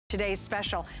Today's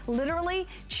special. Literally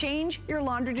change your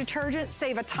laundry detergent,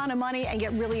 save a ton of money, and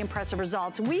get really impressive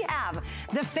results. We have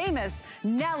the famous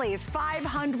Nellie's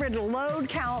 500 load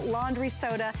count laundry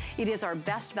soda. It is our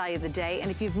best value of the day, and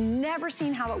if you've never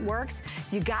seen how it works,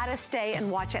 you gotta stay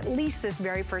and watch at least this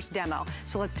very first demo.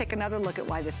 So let's take another look at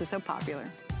why this is so popular.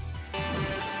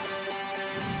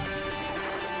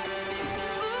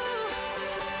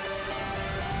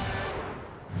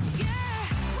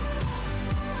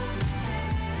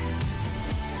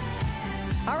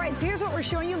 All right, so here's what we're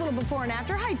showing you a little before and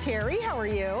after. Hi, Terry, how are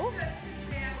you? Good,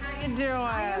 Suzanne. How you doing?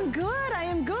 I am good, I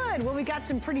am good. Well, we got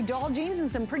some pretty doll jeans and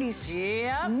some pretty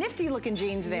nifty looking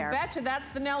jeans there. You betcha, that's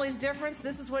the Nellie's difference.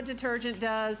 This is what detergent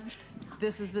does.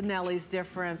 This is the Nellie's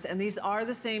difference. And these are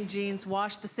the same jeans,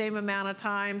 washed the same amount of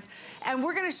times. And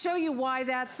we're gonna show you why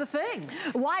that's a thing.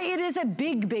 Why it is a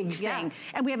big, big thing. Yeah.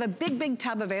 And we have a big, big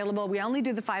tub available. We only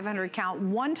do the 500 count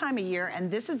one time a year,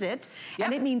 and this is it. Yep.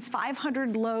 And it means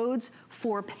 500 loads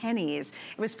for pennies.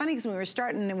 It was funny because when we were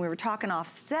starting and we were talking off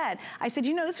set, I said,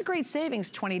 you know, it's a great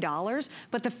savings, $20.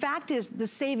 But the fact is the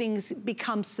savings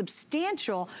becomes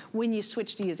substantial when you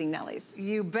switch to using Nellie's.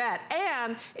 You bet.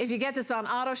 And if you get this on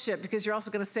auto ship, because you're also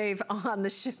gonna save on the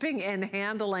shipping and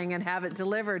handling and have it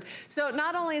delivered. So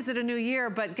not only is it a new year,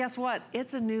 but guess what?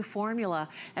 It's a new formula.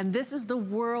 And this is the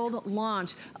world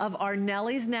launch of our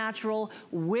Nellie's Natural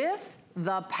with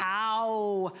the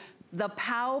POW. The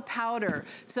POW powder.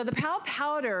 So the POW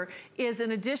powder is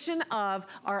an addition of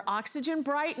our oxygen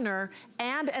brightener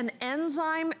and an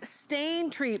enzyme stain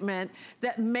treatment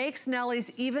that makes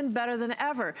Nellie's even better than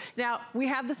ever. Now, we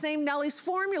have the same Nellie's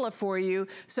formula for you.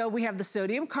 So we have the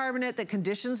sodium carbonate that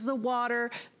conditions the water,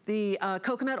 the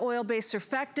coconut oil-based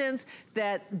surfactants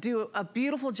that do a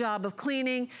beautiful job of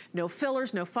cleaning, no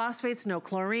fillers, no phosphates, no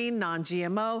chlorine,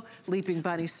 non-GMO, Leaping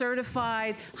Bunny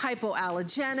certified,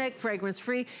 hypoallergenic,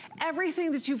 fragrance-free,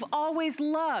 everything that you've always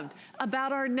loved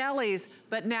about our Nellie's,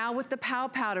 but now with the POW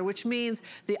powder, which means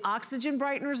the oxygen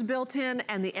brightener is built in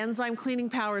and the enzyme cleaning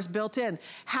power is built in.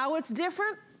 How it's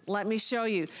different? Let me show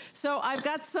you. So I've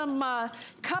got some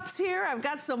cups here. I've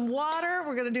got some water.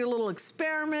 We're gonna do a little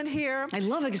experiment here. I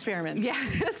love experiments. Yeah.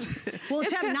 We'll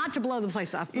attempt not to blow the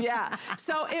place up. Yeah.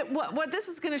 So what this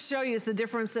is gonna show you is the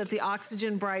difference that the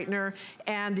oxygen brightener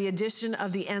and the addition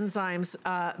of the enzymes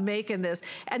make in this.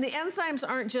 And the enzymes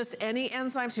aren't just any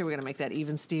enzymes. Here, we're gonna make that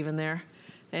even Steven there.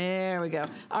 There we go.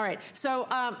 All right, so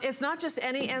it's not just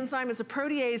any enzyme, it's a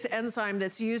protease enzyme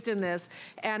that's used in this,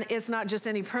 and it's not just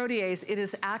any protease, it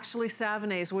is actually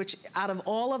Savinase, which out of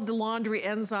all of the laundry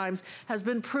enzymes has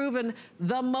been proven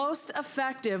the most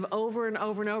effective over and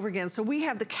over and over again. So we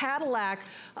have the Cadillac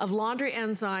of laundry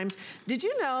enzymes. Did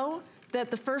you know that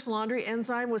the first laundry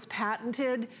enzyme was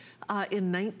patented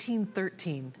in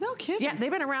 1913. No kidding. Yeah,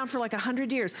 they've been around for like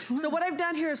 100 years. So what I've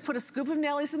done here is put a scoop of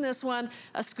Nellie's in this one,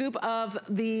 a scoop of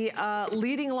the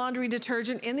leading laundry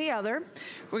detergent in the other.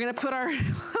 We're gonna put our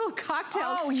little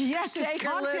cocktail shaker it's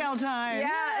cocktail lids. time.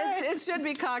 Yeah, it should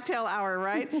be cocktail hour,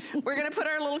 right? We're gonna put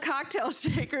our little cocktail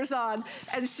shakers on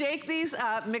and shake these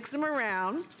up, mix them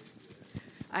around.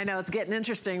 I know, it's getting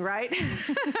interesting, right?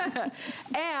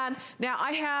 And now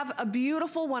I have a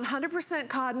beautiful 100%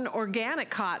 cotton, organic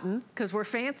cotton, because we're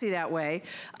fancy that way,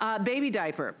 baby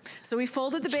diaper. So we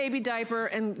folded the baby diaper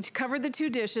and covered the two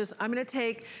dishes. I'm gonna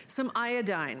take some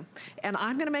iodine, and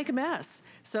I'm gonna make a mess.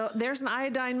 So there's an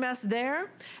iodine mess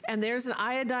there, and there's an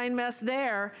iodine mess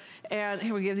there, and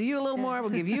here, we'll give you a little more, we'll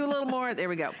give you a little more, there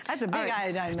we go. That's a big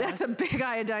iodine mess. That's a big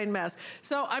iodine mess.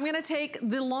 So I'm gonna take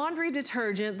the laundry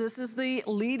detergent, this is the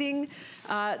leading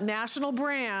national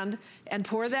brand, and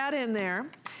pour that in there.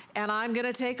 And I'm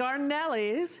gonna take our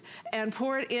Nellie's and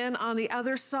pour it in on the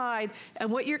other side. And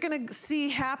what you're gonna see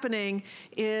happening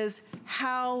is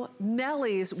how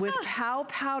Nellie's with POW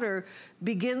powder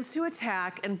begins to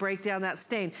attack and break down that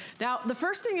stain. Now, the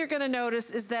first thing you're gonna notice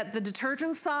is that the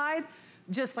detergent side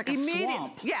just like a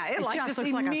swamp. Yeah, it like just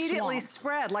immediately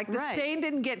spread. Like the stain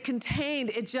didn't get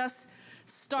contained, it just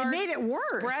starts it made it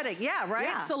worse. Spreading. Yeah, right?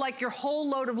 Yeah. So like your whole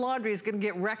load of laundry is gonna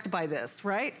get wrecked by this,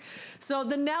 right? So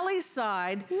the Nellie's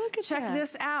side, check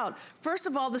this out. First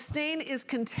of all, the stain is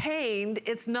contained,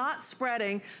 it's not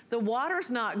spreading, the water's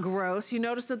not gross. You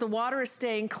notice that the water is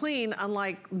staying clean,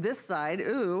 unlike this side,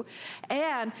 ooh.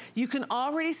 And you can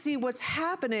already see what's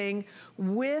happening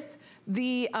with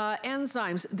the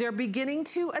enzymes. They're beginning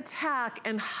to attack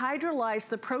and hydrolyze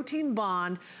the protein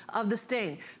bond of the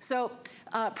stain. So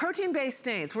protein-based oil-based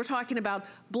stains. We're talking about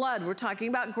blood, we're talking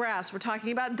about grass, we're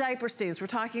talking about diaper stains, we're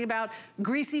talking about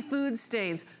greasy food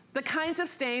stains, the kinds of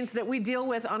stains that we deal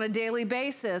with on a daily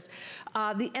basis.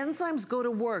 The enzymes go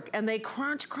to work and they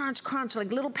crunch, crunch, crunch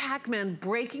like little Pac-Man,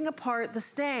 breaking apart the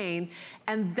stain,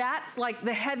 and that's like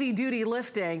the heavy duty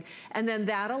lifting, and then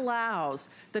that allows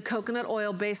the coconut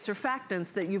oil-based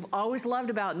surfactants that you've always loved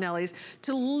about Nellie's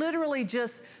to literally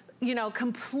just, you know,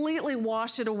 completely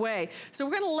wash it away. So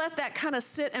we're gonna let that kind of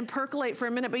sit and percolate for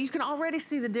a minute, but you can already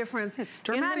see the difference. It's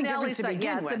dramatic in the Nellie's difference to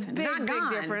begin Yeah, it's a with. big, big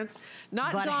difference.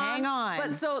 Not but gone. hang on.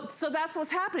 But so that's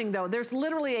what's happening though. There's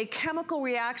literally a chemical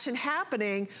reaction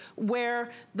happening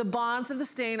where the bonds of the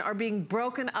stain are being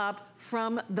broken up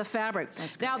from the fabric.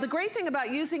 Now, the great thing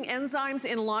about using enzymes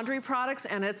in laundry products,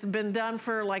 and it's been done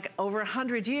for like over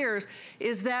 100 years,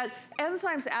 is that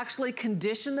enzymes actually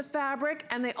condition the fabric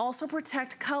and they also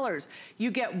protect colors.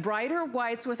 You get brighter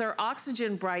whites with our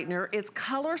oxygen brightener. It's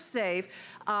color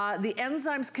safe. The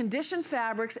enzymes condition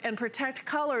fabrics and protect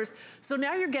colors. So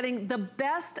now you're getting the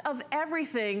best of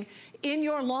everything in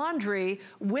your laundry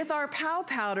with our Pow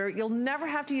Powder. You'll never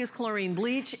have to use chlorine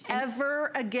bleach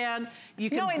ever again. You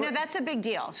can that's a big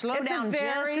deal. Slow down just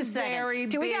a second. Very big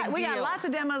deal. We got lots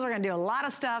of demos. We're going to do a lot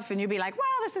of stuff, and you'll be like, "Wow,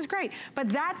 this is great." But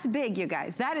that's big, you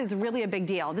guys. That is really a big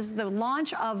deal. This is the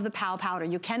launch of the Pow Powder.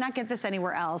 You cannot get this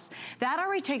anywhere else. That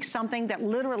already takes something that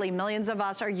literally millions of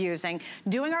us are using,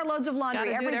 doing our loads of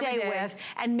laundry every day with,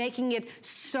 and making it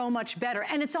so much better.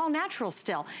 And it's all natural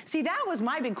still. See, that was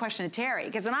my big question to Terry,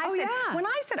 because when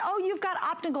I said, "Oh, you've got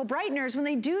optical brighteners," when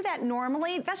they do that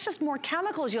normally, that's just more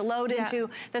chemicals you load into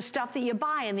the stuff that you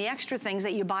buy and the extra things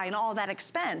that you buy and all that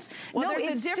expense. Well,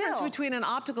 there's a difference between an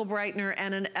optical brightener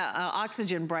and an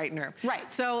oxygen brightener.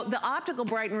 Right. So the optical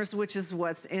brighteners, which is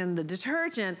what's in the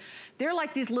detergent, they're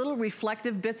like these little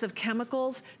reflective bits of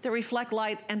chemicals that reflect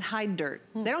light and hide dirt.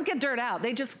 They don't get dirt out.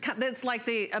 They just, it's like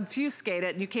they obfuscate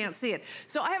it and you can't see it.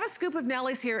 So I have a scoop of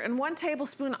Nellie's here, and 1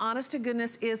 tablespoon, honest to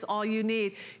goodness, is all you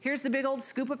need. Here's the big old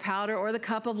scoop of powder or the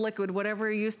cup of liquid,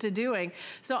 whatever you're used to doing.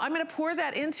 So I'm gonna pour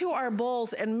that into our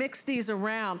bowls and mix these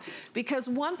around, because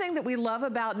one thing that we love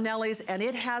about Nellie's, and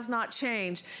it has not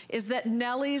changed, is that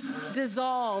Nellie's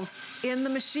dissolves in the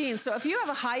machine. So if you have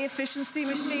a high efficiency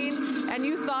machine and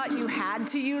you thought you had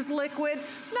to use liquid,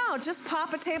 no, just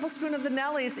pop a tablespoon of the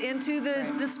Nellie's into the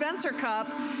dispenser cup,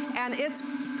 and it's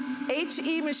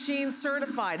HE machine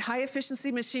certified, high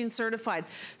efficiency machine certified.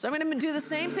 So I'm gonna do the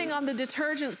same thing on the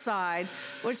detergent side,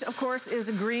 which of course is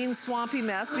a green swampy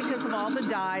mess because of all the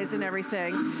dyes and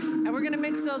everything. And we're gonna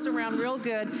mix those around real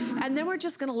good. And then we're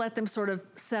just gonna let them sort of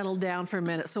settle down for a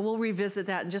minute. So we'll revisit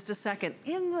that in just a second.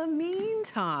 In the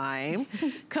meantime,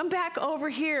 come back over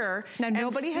here. Now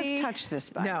nobody has touched this,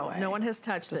 by the way. No, no one has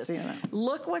touched this.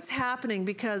 Look what's happening,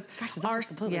 because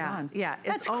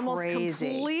it's almost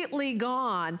completely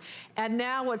gone. And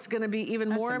now what's gonna be even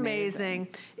more amazing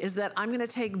is that I'm gonna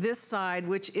take this side,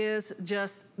 which is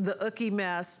just the ooky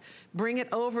mess, bring it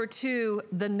over to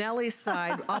the Nellie's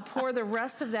side. I'll pour the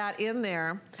rest of that in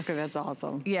there. Okay, that's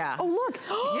awesome. Yeah. Oh, look.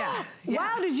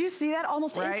 Wow, did you see that?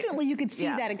 Almost instantly you could see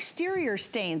that exterior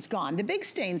stain's gone. The big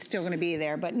stain's still gonna be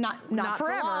there, but not forever.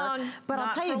 For long. But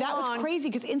I'll tell you, that was crazy,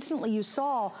 because instantly you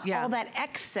saw all that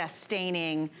excess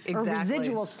staining or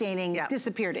residual staining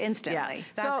disappeared instantly.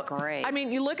 That's great. I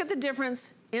mean, you look at the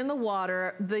difference in the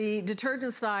water. The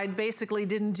detergent side basically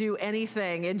didn't do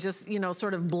anything. It just, you know,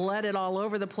 sort of bled it all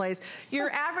over the place.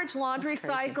 Your average laundry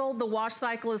cycle, the wash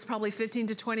cycle, is probably 15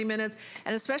 to 20 minutes.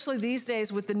 And especially these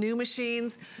days with the new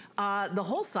machines, the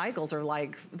whole cycles are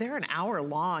like, they're an hour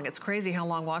long. It's crazy how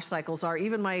long wash cycles are.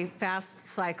 Even my fast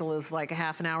cycle is like a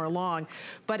half an hour long.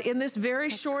 But in this very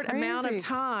short amount of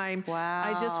time,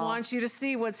 I just want you to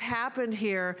see what's happened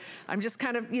here. I'm just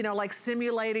kind of, you know, like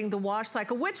simulating the wash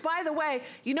cycle, which, by the way,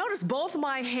 you notice both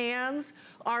my hands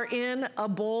are in a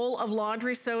bowl of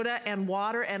laundry soda and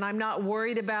water, and I'm not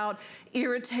worried about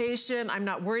irritation. I'm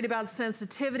not worried about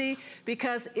sensitivity,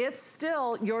 because it's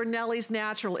still your Nellie's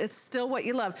Natural. It's still what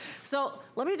you love. So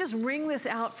let me just wring this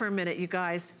out for a minute, you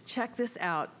guys. Check this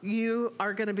out. You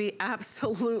are gonna be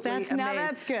absolutely amazed. Now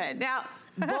that's good. Now,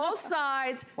 both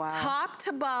sides, top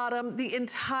to bottom, the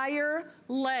entire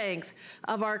length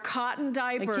of our cotton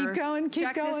diaper. Keep going,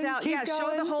 Check this out.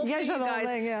 Show the whole thing, you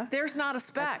guys. There's not a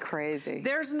speck. That's crazy.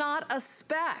 There's not a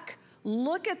speck.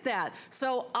 Look at that.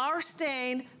 So our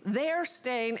stain, their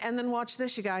stain, and then watch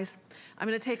this, you guys. I'm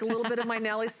gonna take a little bit of my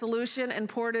Nellie's solution and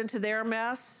pour it into their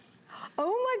mess.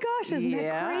 Oh my gosh, isn't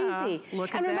that crazy? Look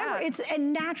at and remember, that. it's a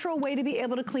natural way to be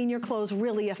able to clean your clothes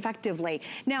really effectively.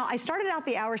 Now, I started out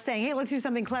the hour saying, hey, let's do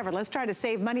something clever. Let's try to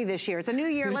save money this year. It's a new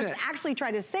year. Let's actually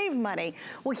try to save money.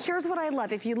 Well, here's what I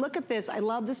love. If you look at this, I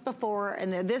love this before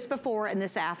and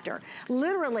this after.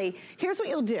 Literally, here's what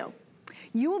you'll do.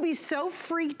 You will be so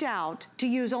freaked out to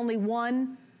use only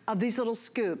one of these little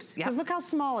scoops. Because look how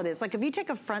small it is. Like if you take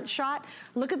a front shot,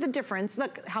 look at the difference.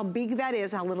 Look how big that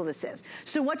is, how little this is.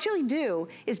 So what you'll do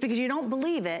is, because you don't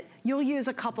believe it, you'll use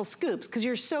a couple scoops because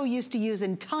you're so used to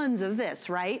using tons of this,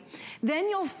 right? Then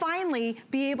you'll finally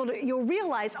be able to, you'll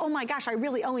realize, oh my gosh, I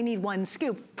really only need one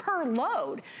scoop per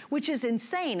load, which is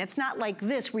insane. It's not like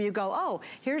this where you go, oh,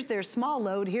 here's their small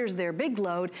load, here's their big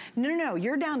load. No, no, no,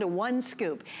 you're down to one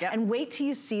scoop. And wait till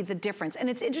you see the difference. And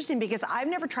it's interesting because I've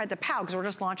never tried the POW because we're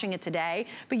just launching it today,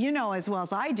 but you know as well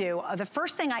as I do, the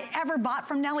first thing I ever bought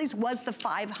from Nellie's was the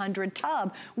 500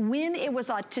 tub when it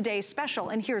was a today's special,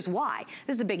 and here's why.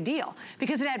 This is a big deal,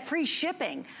 because it had free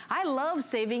shipping. I love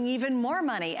saving even more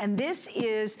money, and this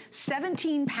is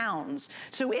 17 pounds,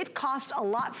 so it cost a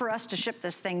lot for us to ship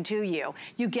this thing to you.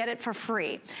 You get it for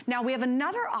free. Now, we have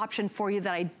another option for you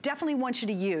that I definitely want you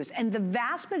to use, and the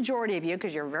vast majority of you,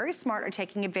 because you're very smart, are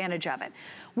taking advantage of it.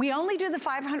 We only do the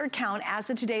 500 count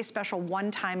as a today's special one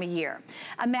time a year.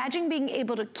 Imagine being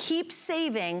able to keep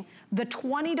saving the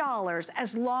 $20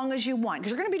 as long as you want,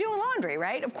 because you're gonna be doing laundry,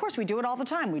 right? Of course, we do it all the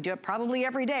time. We do it probably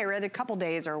every day or every couple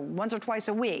days or once or twice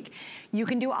a week. You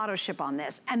can do auto ship on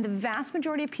this, and the vast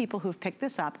majority of people who've picked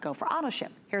this up go for auto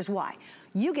ship. Here's why.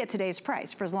 You get today's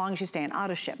price for as long as you stay in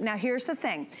auto ship. Now, here's the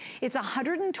thing. It's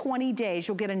 120 days,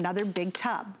 you'll get another big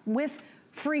tub with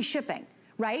free shipping,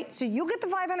 right? So you'll get the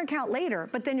 500 count later,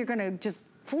 but then you're gonna just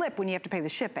flip when you have to pay the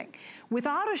shipping. With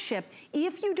auto ship,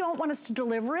 if you don't want us to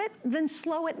deliver it, then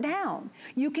slow it down.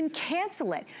 You can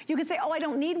cancel it. You can say, oh, I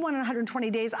don't need one in 120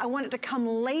 days. I want it to come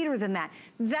later than that.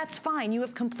 That's fine. You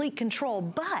have complete control.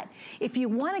 But if you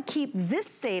want to keep this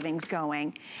savings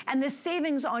going and this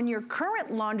savings on your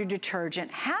current laundry detergent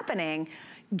happening,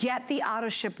 get the auto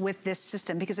ship with this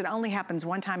system because it only happens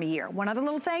one time a year. One other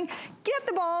little thing, get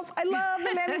the balls. I love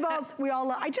the Lamy balls. We all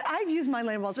love, I've used my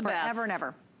Lamy balls forever and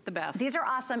ever. The best. These are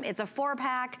awesome. It's a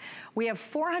 4-pack. We have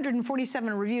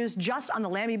 447 reviews just on the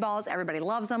Lamy balls. Everybody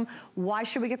loves them. Why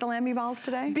should we get the Lamy balls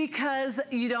today? Because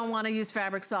you don't want to use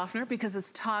fabric softener because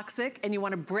it's toxic and you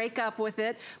want to break up with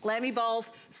it. Lamy balls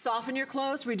soften your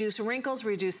clothes, reduce wrinkles,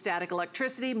 reduce static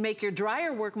electricity, make your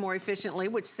dryer work more efficiently,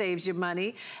 which saves you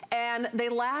money, and they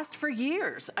last for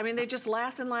years. I mean, they just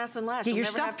last and last and last. Yeah, your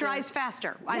stuff dries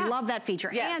faster. I love that feature.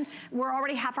 Yes. And we're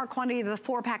already half our quantity of the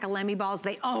 4-pack of Lamy balls.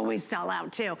 They always sell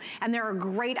out too. And they're a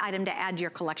great item to add to your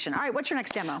collection. All right, what's your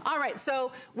next demo? All right,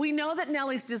 so we know that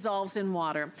Nellie's dissolves in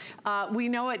water. We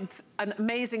know it's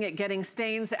amazing at getting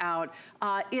stains out.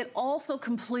 It also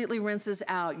completely rinses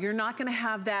out. You're not gonna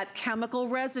have that chemical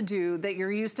residue that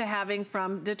you're used to having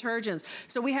from detergents.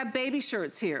 So we have baby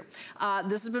shirts here.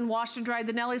 This has been washed and dried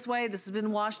the Nellie's way. This has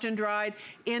been washed and dried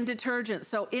in detergent.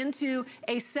 So into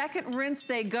a second rinse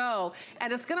they go,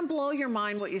 and it's gonna blow your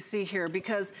mind what you see here,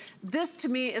 because this to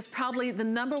me is probably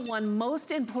the #1 most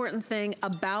important thing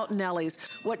about Nellie's,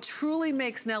 what truly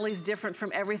makes Nellie's different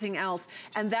from everything else,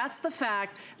 and that's the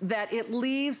fact that it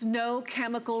leaves no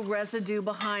chemical residue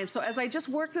behind. So as I just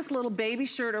work this little baby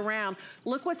shirt around,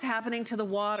 look what's happening to the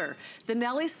water. The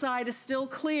Nellie's side is still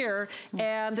clear,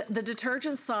 and the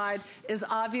detergent side is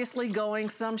obviously going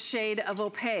some shade of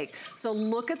opaque. So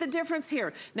look at the difference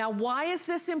here. Now, why is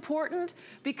this important?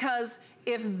 Because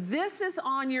if this is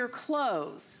on your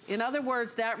clothes, in other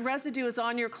words, that residue is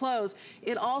on your clothes,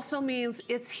 it also means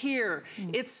it's here.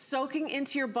 It's soaking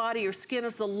into your body. Your skin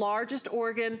is the largest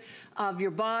organ of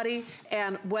your body,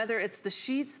 and whether it's the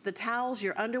sheets, the towels,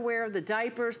 your underwear, the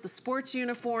diapers, the sports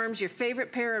uniforms, your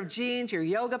favorite pair of jeans, your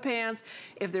yoga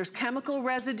pants, if there's chemical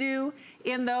residue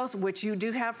in those, which you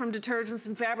do have from detergents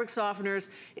and fabric softeners,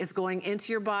 it's going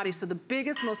into your body. So the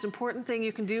biggest, most important thing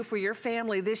you can do for your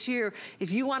family this year,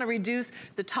 if you want to reduce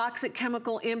the toxic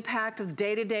chemical impact of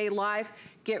day-to-day life,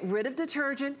 get rid of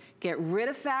detergent, get rid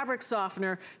of fabric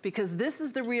softener, because this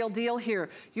is the real deal here.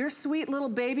 Your sweet little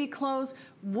baby clothes,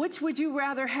 which would you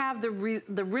rather have the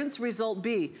rinse result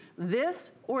be?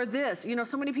 This or this? You know,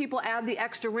 so many people add the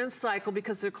extra rinse cycle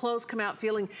because their clothes come out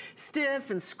feeling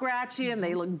stiff and scratchy and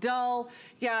they look dull.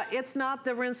 Yeah, it's not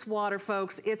the rinse water,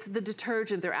 folks. It's the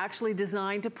detergent. They're actually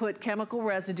designed to put chemical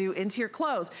residue into your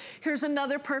clothes. Here's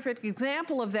another perfect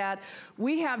example of that.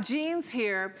 We have jeans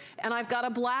here, and I've got a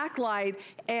black light,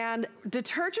 and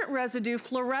detergent residue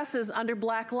fluoresces under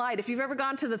black light. If you've ever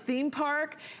gone to the theme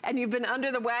park and you've been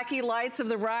under the wacky lights of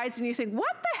the rides and you think,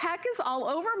 what the heck is all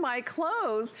over my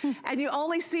clothes? And you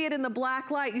only only see it in the black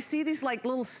light. You see these like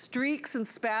little streaks and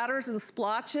spatters and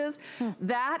splotches?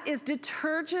 That is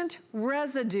detergent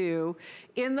residue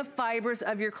in the fibers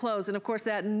of your clothes. And of course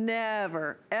that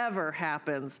never, ever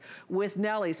happens with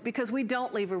Nellie's because we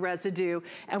don't leave a residue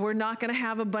and we're not gonna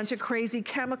have a bunch of crazy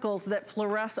chemicals that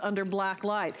fluoresce under black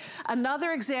light.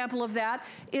 Another example of that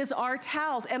is our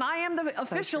towels. And I am the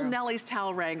official Nellie's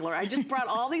towel wrangler. I just brought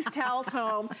all these towels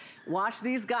home, washed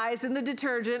these guys in the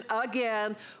detergent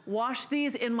again, washed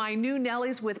these in my new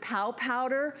Nellie's with Pow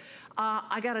Powder.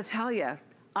 I gotta tell you,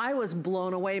 I was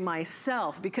blown away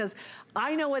myself because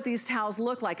I know what these towels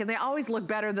look like and they always look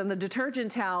better than the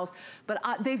detergent towels, but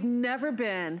they've never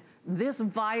been this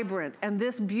vibrant and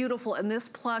this beautiful and this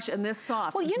plush and this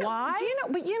soft. Well, why?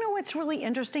 But you know what's really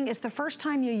interesting is the first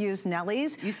time you use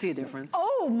Nellie's. You see a difference.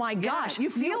 Oh my gosh. Yeah, you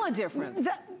feel a difference.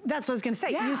 That's what I was gonna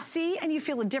say. Yeah. You see and you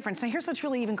feel a difference. Now here's what's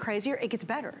really even crazier, it gets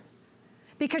better.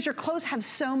 Because your clothes have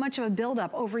so much of a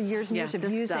buildup over years and years of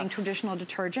using traditional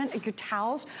detergent. Your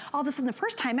towels, all of a sudden the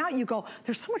first time out you go,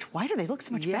 they're so much whiter, they look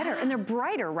so much better, and they're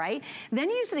brighter, right?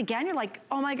 Then you use it again, you're like,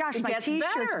 oh my gosh, my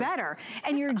t-shirt's better.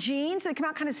 And your jeans, they come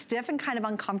out kind of stiff and kind of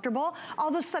uncomfortable. All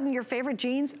of a sudden your favorite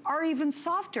jeans are even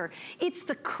softer. It's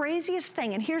the craziest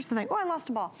thing, and here's the thing. Oh, I lost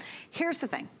a ball. Here's the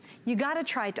thing. You gotta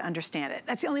try to understand it.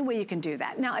 That's the only way you can do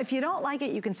that. Now, if you don't like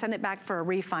it, you can send it back for a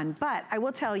refund. But I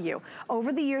will tell you,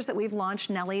 over the years that we've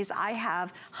launched Nellie's, I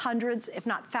have hundreds, if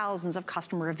not thousands, of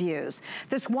customer reviews.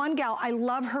 This one gal, I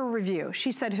love her review.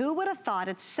 She said, who would have thought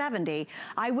at 70,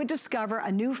 I would discover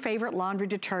a new favorite laundry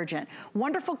detergent.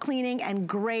 Wonderful cleaning and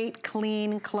great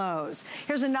clean clothes.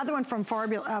 Here's another one from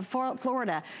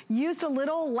Florida. Use a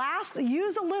little.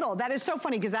 That is so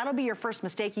funny because that'll be your first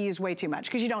mistake. You use way too much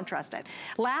because you don't trust it.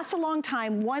 Last a long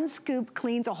time, one scoop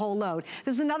cleans a whole load.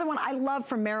 This is another one I love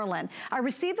from Maryland. I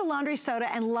received the laundry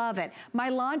soda and love it. My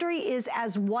laundry is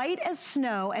as white as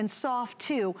snow and soft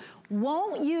too.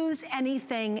 Won't use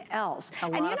anything else.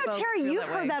 And you know, Terry, you've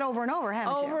heard that over and over,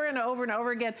 haven't you? Over and over and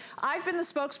over again. I've been the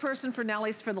spokesperson for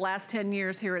Nellie's for the last 10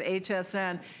 years here at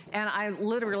HSN, and I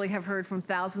literally have heard from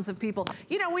thousands of people.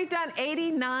 You know, we've done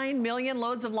 89 million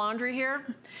loads of laundry here.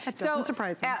 That doesn't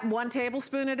surprise me. At 1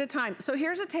 tablespoon at a time. So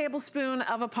here's a tablespoon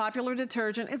of a popular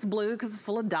detergent. It's blue because it's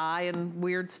full of dye and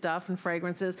weird stuff and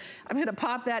fragrances. I'm gonna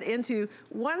pop that into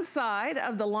one side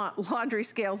of the laundry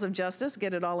scales of justice,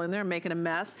 get it all in there, making a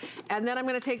mess. And then I'm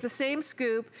gonna take the same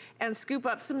scoop and scoop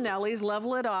up some Nellie's,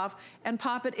 level it off, and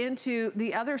pop it into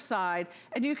the other side.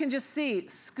 And you can just see,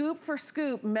 scoop for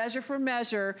scoop, measure for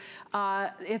measure,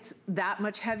 it's that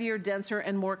much heavier, denser,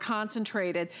 and more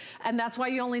concentrated. And that's why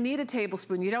you only need a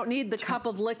tablespoon. You don't need the cup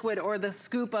of liquid or the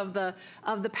scoop of the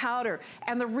powder.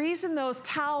 And the reason those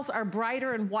towels are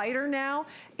brighter and whiter now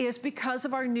is because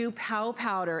of our new Pow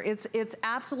Powder. It's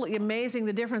absolutely amazing,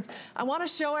 the difference. I wanna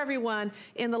show everyone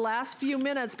in the last few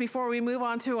minutes before we move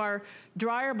on to our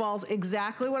dryer balls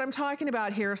exactly what I'm talking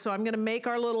about here. So I'm gonna make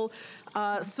our little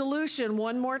solution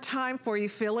one more time for you,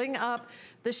 filling up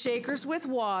the shakers with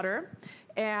water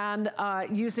and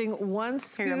using one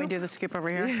scoop. Here, let me do the scoop over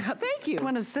here. Yeah, thank you.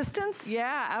 Want assistance?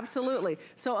 Yeah, absolutely.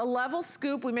 So a level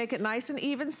scoop, we make it nice and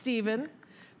even, Steven.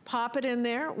 Pop it in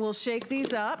there. We'll shake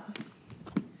these up.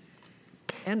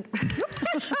 And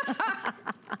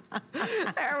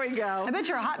there we go. I bet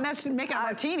you're a hot mess making a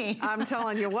martini. I'm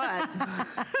telling you what.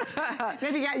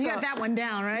 Maybe you got that one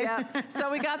down, right? Yeah.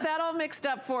 So we got that all mixed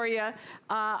up for you.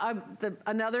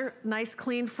 Another nice,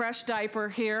 clean, fresh diaper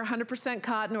here, 100%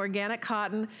 cotton, organic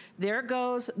cotton. There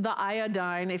goes the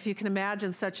iodine, if you can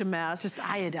imagine such a mess. Just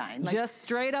iodine. Like, just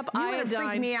straight up iodine. You would have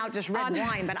freaked me out just red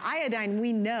wine, but iodine,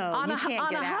 we know on you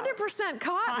can't get out. 100%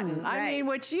 cotton. I mean,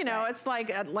 which, you know, it's like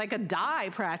a dye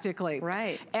practically.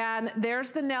 Right. And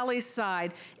there's the Nellie's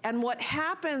side. And what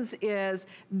happens is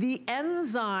the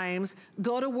enzymes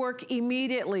go to work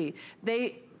immediately.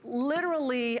 They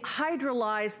literally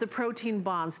hydrolyze the protein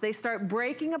bonds. They start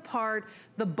breaking apart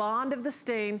the bond of the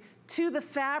stain to the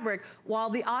fabric while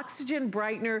the oxygen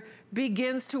brightener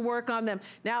begins to work on them.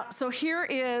 Now, so here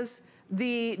is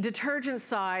the detergent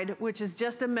side, which is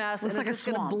just a mess, and it's just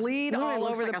gonna bleed all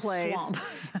over the place.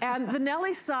 And the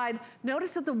Nellie's side,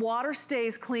 notice that the water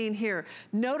stays clean here.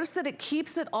 Notice that it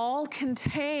keeps it all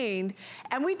contained.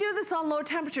 And we do this on low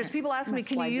temperatures. People ask me,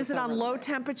 can you use it on low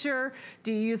temperature?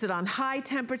 Do you use it on high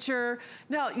temperature?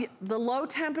 No, the low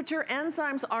temperature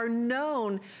enzymes are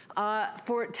known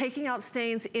for taking out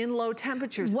stains in low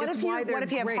temperatures. What if you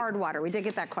have hard water? We did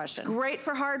get that question. Great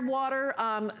for hard water.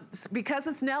 Because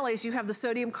it's Nellie's, you have have the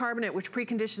sodium carbonate, which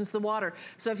preconditions the water.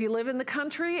 So if you live in the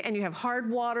country and you have hard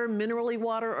water, minerally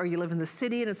water, or you live in the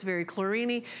city and it's very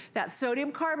chlorine-y, that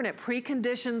sodium carbonate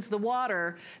preconditions the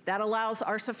water. That allows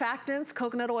our surfactants,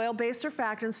 coconut oil-based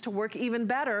surfactants, to work even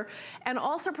better, and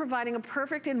also providing a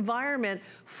perfect environment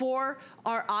for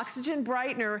our oxygen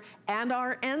brightener and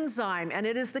our enzyme. And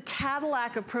it is the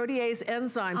Cadillac of protease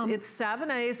enzymes. It's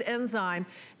 7A's enzyme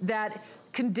that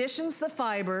conditions the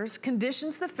fibers,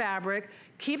 conditions the fabric,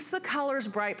 keeps the colors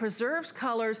bright, preserves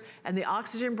colors, and the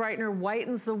oxygen brightener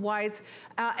whitens the whites.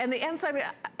 And the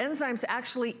enzymes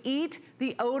actually eat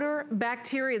the odor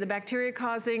bacteria, the bacteria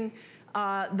causing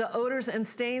the odors and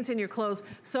stains in your clothes.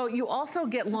 So you also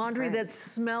get laundry that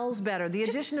smells better. The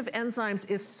addition of enzymes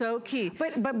is so key.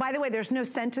 But by the way, there's no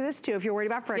scent to this too if you're worried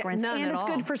about fragrance. Yeah, and it's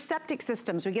good for septic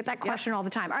systems. We get that question all the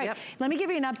time. All right, let me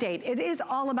give you an update. It is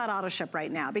all about auto ship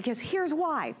right now because here's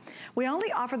why. We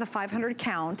only offer the 500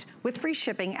 count with free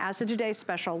shipping as a today's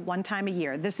special one time a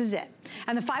year. This is it.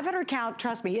 And the 500 count,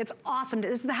 trust me, it's awesome.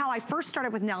 This is how I first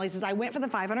started with Nellie's, is I went for the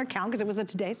 500 count because it was a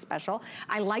today's special.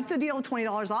 I liked the deal of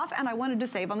 $20 off and I wanted to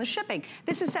save on the shipping.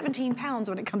 This is 17 pounds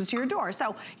when it comes to your door.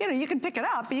 So, you know, you can pick it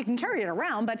up, you can carry it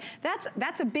around, but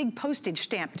that's a big postage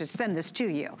stamp to send this to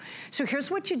you. So here's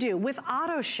what you do. With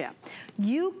auto ship,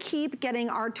 you keep getting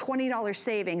our $20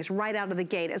 savings right out of the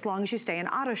gate as long as you stay in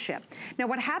auto ship. Now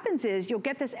what happens is you'll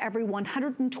get this every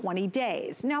 120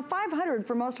 days. Now 500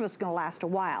 for most of us is gonna last a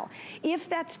while. If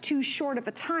that's too short of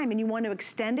a time and you want to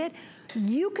extend it,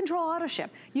 you control auto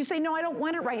ship. You say, no, I don't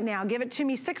want it right now. Give it to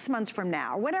me 6 months from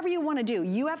now, or whatever you want to do.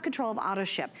 You have control of auto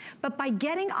ship. But by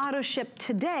getting auto ship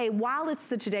today, while it's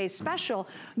the today's special,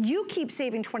 you keep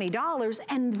saving $20,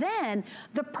 and then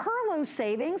the Perlo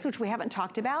savings, which we haven't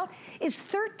talked about, is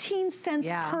 13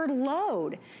 cents per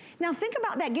load. Now think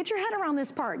about that. Get your head around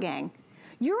this part, gang.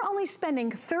 You're only spending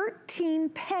 13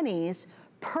 pennies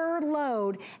per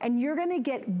load, and you're gonna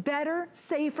get better,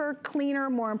 safer, cleaner,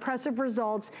 more impressive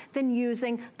results than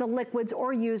using the liquids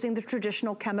or using the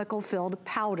traditional chemical-filled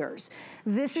powders.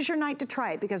 This is your night to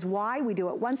try it, because why? We do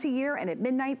it once a year, and at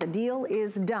midnight, the deal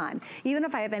is done. Even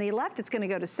if I have any left, it's gonna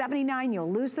go to $79.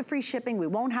 You'll lose the free shipping. We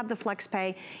won't have the flex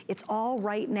pay. It's all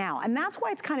right now, and that's why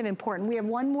it's kind of important. We have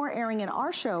one more airing in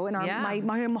our show, in our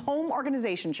my home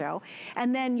organization show,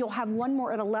 and then you'll have one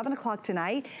more at 11 o'clock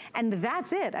tonight, and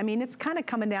that's it. I mean, it's kind of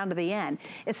coming down to the end,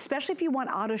 especially if you want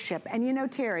auto ship. And you know,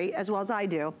 Terry, as well as I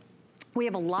do, we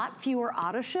have a lot fewer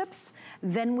auto ships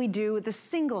than we do the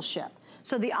single ship.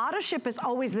 So the auto ship is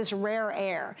always this rare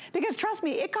air, because trust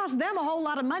me, it costs them a whole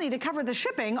lot of money to cover the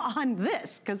shipping on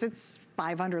this, because it's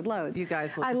 500 loads. You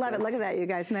guys look I love it. Look at that, you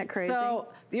guys. Isn't that crazy? So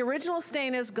the original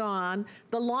stain is gone.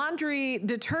 The laundry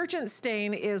detergent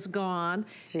stain is gone.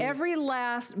 Jeez. Every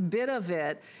last bit of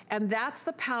it. And that's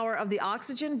the power of the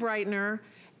oxygen brightener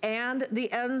and the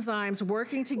enzymes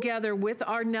working together with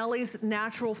our Nellie's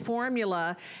natural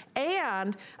formula.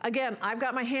 And again, I've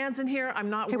got my hands in here. I'm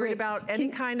not worried about any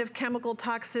kind of chemical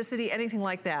toxicity, anything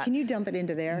like that. Can you dump it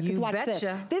into there? You watch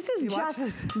betcha. This is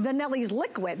just the Nellie's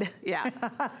liquid. Yeah.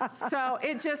 So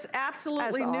it just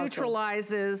absolutely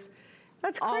neutralizes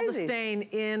all the stain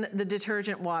in the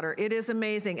detergent water. It is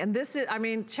amazing. And this is, I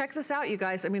mean, check this out, you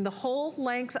guys. I mean, the whole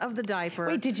length of the diaper.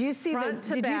 Wait, did you see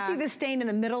the stain in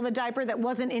the middle of the diaper that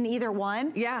wasn't in either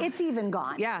one? Yeah. It's even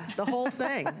gone. Yeah, the whole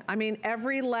thing. I mean,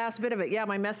 every last bit of it. Yeah,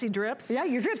 my messy drips. Yeah,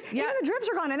 your drips. Yeah. Even the drips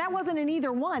are gone, and that wasn't in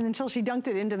either one until she dunked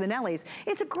it into the Nellie's.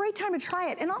 It's a great time to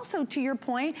try it. And also, to your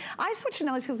point, I switched to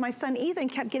Nellie's because my son Ethan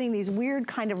kept getting these weird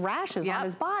kind of rashes on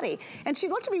his body. And she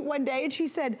looked at me one day and she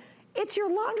said, it's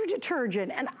your laundry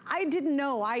detergent. And I didn't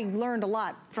know. I learned a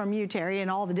lot from you, Terry,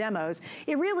 and all the demos.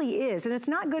 It really is, and it's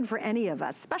not good for any of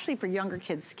us, especially for younger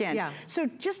kids' skin. Yeah. So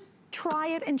just try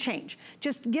it and change.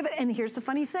 Just give it, and here's the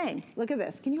funny thing. Look at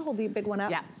this. Can you hold the big one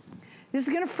up? Yeah. This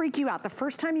is gonna freak you out. The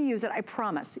first time you use it, I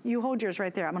promise. You hold yours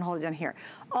right there. I'm gonna hold it down here.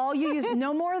 All you use,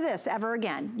 no more of this ever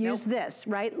again. Use this,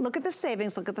 right? Look at the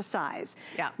savings, look at the size.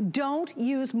 Yeah. Don't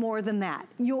use more than that.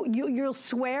 You'll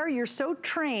swear you're so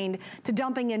trained to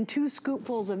dumping in 2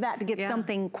 scoopfuls of that to get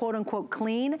something quote unquote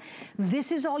clean.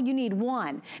 This is all you need,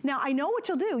 1. Now, I know what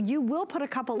you'll do. You will put a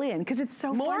couple in, because it's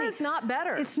so more funny. Is not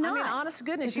better. It's not. I mean, honest to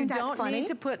goodness, you don't need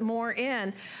to put more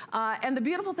in. And the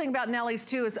beautiful thing about Nellie's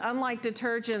too is, unlike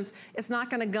detergents, it's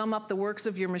not gonna gum up the works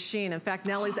of your machine. In fact,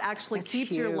 Nellie's actually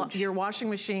keeps your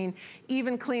washing machine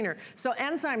even cleaner. So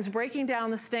enzymes breaking down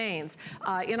the stains.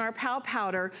 In our Pow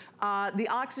Powder, the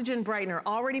oxygen brightener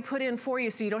already put in for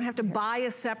you, so you don't have to buy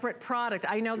a separate product.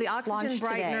 I know the oxygen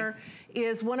brightener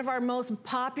is one of our most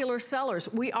popular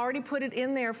sellers. We already put it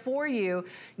in there for you.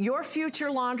 Your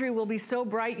future laundry will be so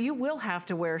bright, you will have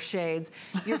to wear shades.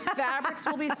 Your fabrics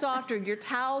will be softer. Your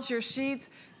towels, your sheets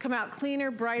come out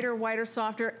cleaner, brighter, whiter,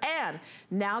 softer. And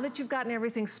now that you've gotten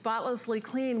everything spotlessly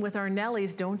clean with our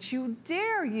Nellies, don't you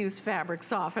dare use fabric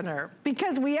softener.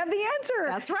 Because we have the answer.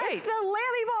 That's right. It's the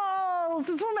Lammy Balls.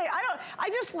 It's one of my, I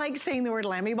just like saying the word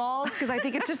Lammy Balls because I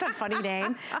think it's just a funny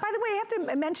name. By the way, I have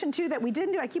to mention too that we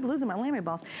didn't do, I keep losing my Lammy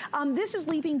Balls. This is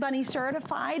Leaping Bunny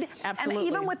certified. Absolutely.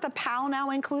 And even with the PAL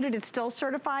now included, it's still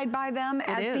certified by them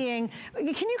as being, can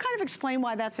you kind of explain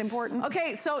why that's important?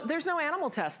 Okay, so there's no animal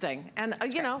testing. And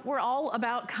you know, we're all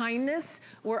about kindness.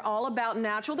 We're all about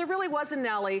natural. There really was a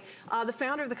Nellie. The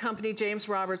founder of the company, James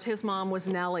Roberts, his mom was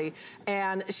Nellie.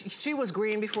 And she was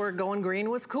green before going green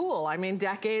was cool. I mean,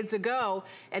 decades ago.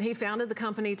 And he founded the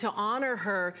company to honor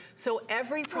her. So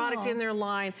every product in their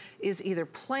line is either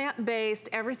plant-based,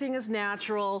 everything is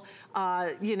natural,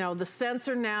 you know, the scents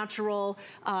are natural.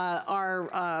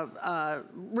 Our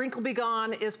Wrinkle Be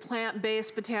Gone is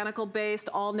plant-based, botanical-based,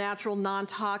 all natural,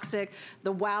 non-toxic.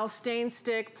 The Wow Stain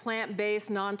Stick, plant-based,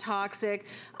 non-toxic.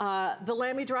 The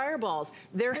Lammy Dryer Balls,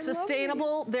 they're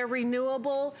sustainable, they're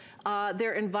renewable,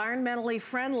 they're environmentally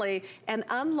friendly, and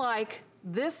unlike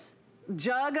this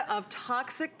jug of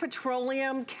toxic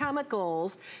petroleum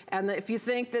chemicals, and if you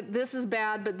think that this is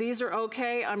bad but these are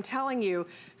okay, I'm telling you,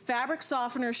 fabric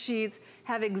softener sheets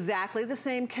have exactly the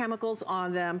same chemicals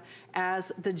on them as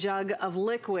the jug of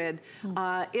liquid.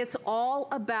 It's all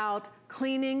about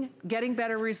cleaning, getting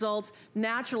better results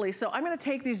naturally. So I'm gonna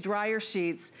take these dryer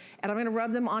sheets and I'm gonna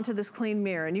rub them onto this clean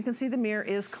mirror, and you can see the mirror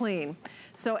is clean.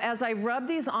 So as I rub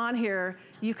these on here,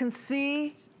 you can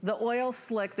see the oil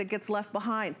slick that gets left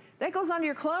behind. That goes onto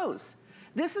your clothes.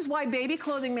 This is why baby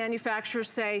clothing manufacturers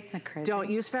say, don't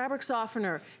use fabric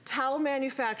softener. Towel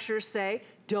manufacturers say,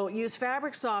 don't use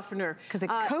fabric softener. Because it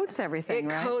coats everything,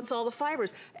 right? It coats all the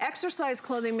fibers. Exercise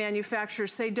clothing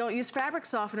manufacturers say don't use fabric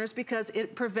softeners because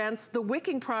it prevents the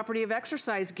wicking property of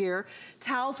exercise gear.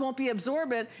 Towels won't be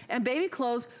absorbent, and baby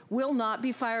clothes will not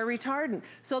be fire retardant.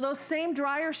 So those same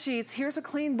dryer sheets, here's a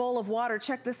clean bowl of water.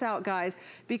 Check this out, guys,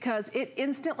 because it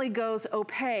instantly goes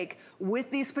opaque with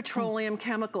these petroleum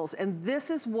chemicals. And this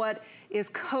is what is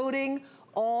coating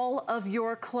all of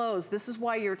your clothes. This is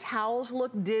why your towels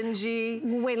look dingy.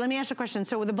 Wait, let me ask you a question.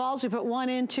 So with the balls, we put 1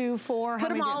 in, 2, 4. Put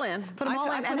them all in. Put them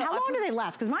all in. And how long do they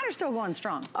last? Because mine are still going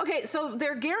strong. Okay, so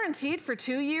they're guaranteed for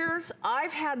 2 years.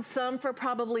 I've had some for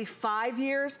probably 5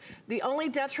 years. The only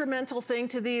detrimental thing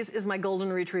to these is my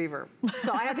golden retriever.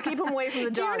 So I have to keep them away from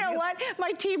the dog. Do you know what?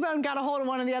 My T-Bone got a hold of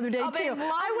one the other day too.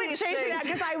 I went chasing that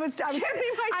because I was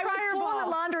pulling the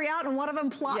laundry out and one of them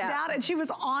plopped out and she was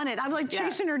on it. I'm like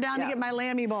chasing her down to get my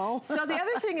Lammy ball. So the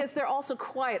other thing is they're also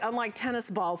quiet, unlike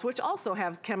tennis balls, which also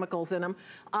have chemicals in them.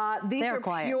 These are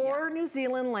pure New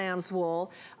Zealand lamb's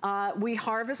wool. We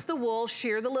harvest the wool,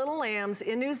 shear the little lambs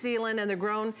in New Zealand, and they're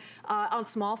grown on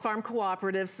small farm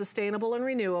cooperatives, sustainable and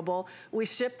renewable. We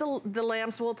ship the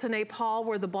lamb's wool to Nepal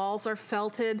where the balls are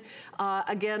felted,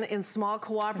 again, in small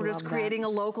cooperatives, creating a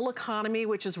local economy,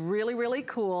 which is really, really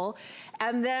cool.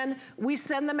 And then we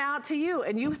send them out to you,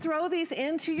 and you throw these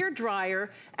into your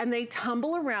dryer, and they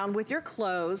tumble around with your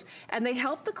clothes, and they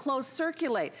help the clothes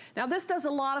circulate. Now, this does a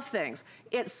lot of things.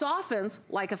 It softens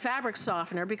like a fabric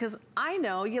softener, because I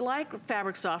know you like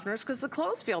fabric softeners because the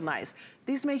clothes feel nice.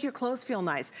 These make your clothes feel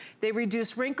nice. They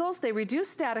reduce wrinkles, they reduce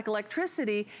static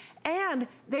electricity, and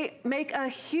they make a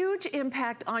huge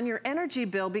impact on your energy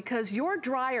bill because your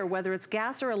dryer, whether it's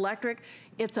gas or electric,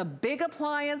 it's a big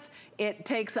appliance. It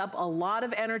takes up a lot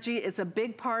of energy. It's a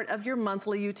big part of your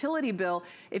monthly utility bill.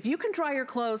 If you can dry your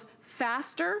clothes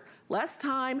faster, less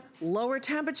time, lower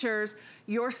temperatures,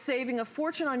 you're saving a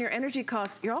fortune on your energy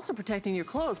costs. You're also protecting your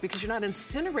clothes because you're not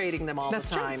incinerating them all the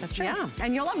time. That's true. Yeah.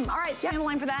 And you'll love them. All right, stand in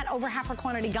line for that. Over half our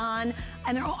quantity gone.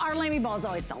 And our Lammy balls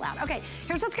always sell out. Okay,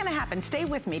 here's what's gonna happen. Stay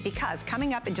with me because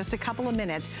coming up in just a couple of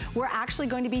minutes, we're actually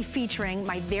going to be featuring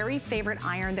my very favorite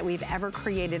iron that we've ever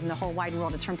created in the whole wide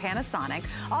world. It's from Panasonic.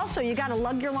 Also, you gotta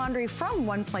lug your laundry from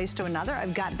one place to another.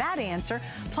 I've got that answer.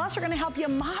 Plus, we're gonna help you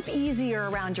mop easier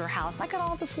around your house. I got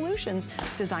all the solutions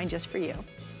designed just for you.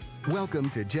 Welcome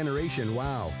to Generation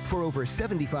Wow. For over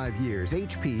 75 years,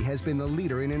 HP has been the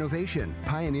leader in innovation,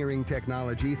 pioneering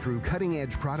technology through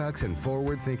cutting-edge products and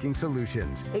forward-thinking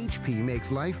solutions. HP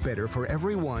makes life better for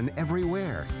everyone,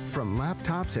 everywhere. From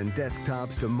laptops and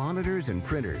desktops to monitors and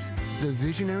printers, the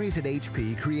visionaries at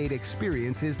HP create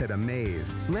experiences that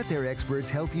amaze. Let their experts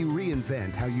help you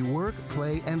reinvent how you work,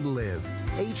 play, and live.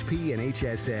 HP and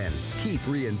HSN. Keep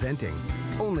reinventing.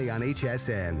 Only on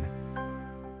HSN.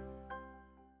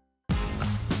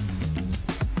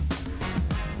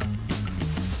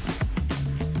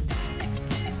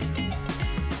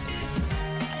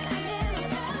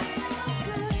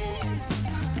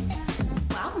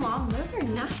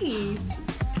 nice.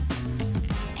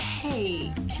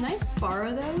 Hey, can I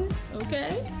borrow those?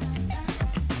 Okay.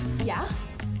 Yeah?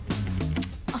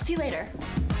 I'll see you later.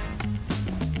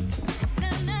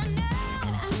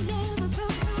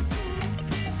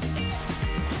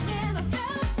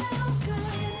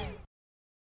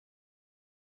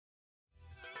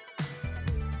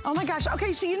 Oh my gosh,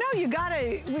 okay, so you know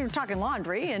we were talking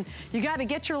laundry, and you gotta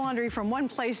get your laundry from one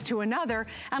place to another,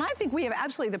 and I think we have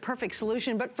absolutely the perfect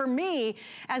solution. But for me,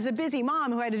 as a busy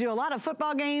mom who had to do a lot of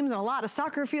football games and a lot of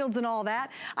soccer fields and all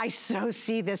that, I so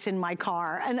see this in my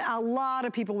car, and a lot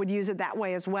of people would use it that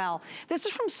way as well. This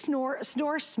is from Snore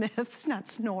Smith, it's not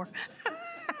Snore.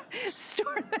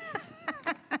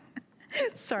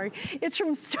 Sorry, it's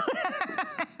from Store.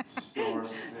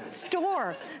 It's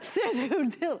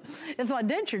my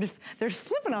dentures, they're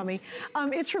flipping on me.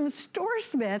 It's from Store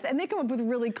Smith, and they come up with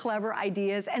really clever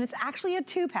ideas, and it's actually a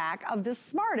 2-pack of the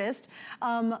smartest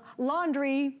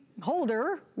laundry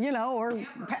holder, you know, or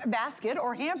basket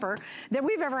or hamper that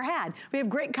we've ever had. We have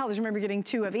great colors. Remember, getting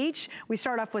 2 of each. We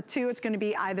start off with 2. It's going to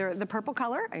be either the purple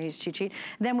color, I use cheat sheet.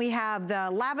 Then we have the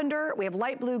lavender, we have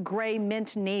light blue, gray,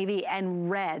 mint, navy,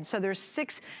 and red. So there's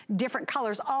 6 different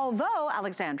colors, although,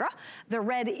 Alexandra, the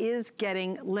red is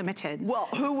getting limited. Well,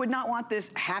 who would not want this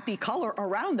happy color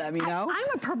around them, you know?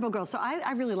 I'm a purple girl, so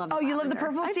I really love the lavender. You love the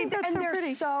purple? I think that's and so they're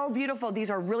pretty. so beautiful. These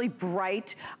are really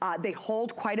bright. They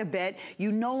hold quite a bit.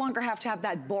 You no longer have to have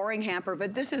that boring hamper,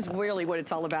 but this is really what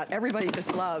it's all about. Everybody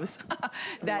just loves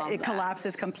that it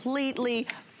collapses completely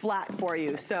flat for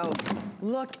you. So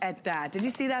look at that. Did you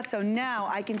see that? So now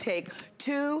I can take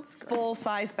 2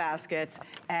 full-size baskets,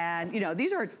 and you know,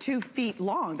 these are 2 feet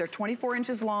long. They're 24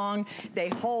 inches long. They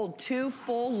hold 2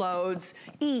 full loads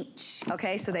each,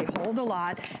 okay? So they hold a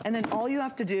lot, and then all you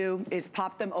have to do is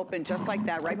pop them open just like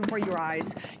that, right before your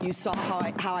eyes. You saw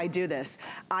how I do this.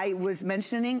 I was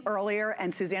mentioning earlier,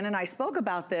 and Suzanne and I spoke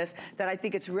about this, that I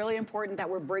think it's really important that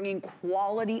we're bringing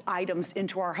quality items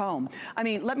into our home. I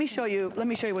mean, let me show you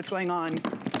what's going on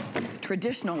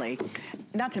traditionally.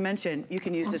 Not to mention, you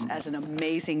can use this as an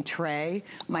amazing tray.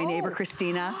 My neighbor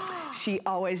Christina, she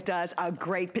always does a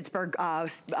great Pittsburgh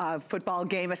football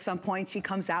game at some point. She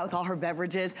comes out with all her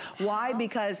beverages. Why?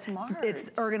 Because it's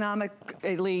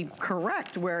ergonomically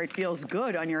correct, where it feels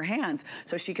good on your hands.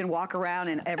 So she can walk around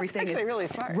and everything is really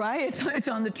smart. Right? It's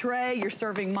on the tray. You're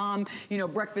serving mom, you know,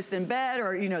 breakfast in bed,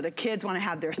 or, you know, the kids want to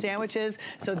have their sandwiches.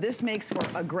 So this makes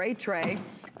for a great tray.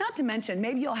 Not to mention,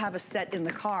 maybe you'll have a set in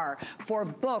the car for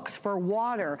books, for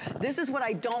water. This is what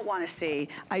I don't want to see.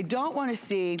 I don't want to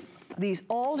see these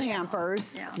old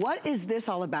hampers. Yeah. What is this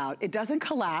all about? It doesn't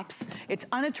collapse. It's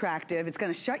unattractive. It's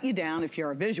going to shut you down if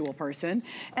you're a visual person.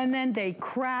 And then they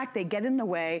crack, they get in the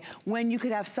way, when you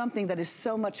could have something that is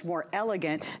so much more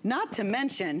elegant. Not to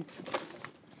mention,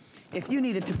 if you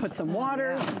needed to put some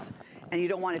waters, and you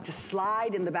don't want it to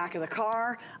slide in the back of the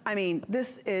car. I mean,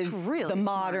 this is really the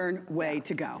modern way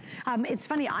to go. It's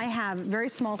funny, I have very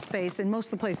small space in most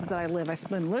of the places that I live. I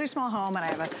live in a really small home, and I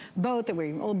have a boat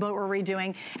old boat we're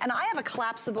redoing, and I have a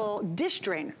collapsible dish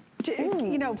drainer.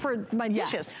 You know, for my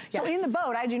dishes. So in the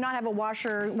boat, I do not have a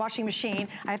washing machine.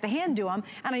 I have to hand do them,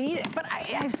 and I need it, but I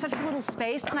have such little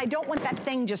space, and I don't want that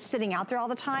thing just sitting out there all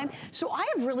the time. So I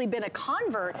have really been a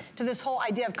convert to this whole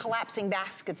idea of collapsing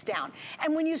baskets down.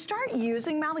 And when you start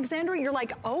using Alexandra, you're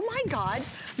like, oh my God,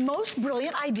 most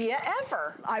brilliant idea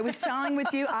ever. I was telling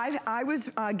with you, I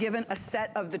was given a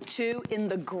set of the 2 in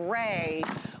the gray,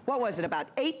 what was it, about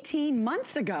 18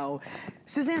 months ago.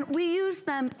 Suzanne, we use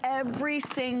them every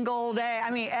single day.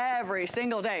 I mean, every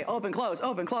single day. Open, close,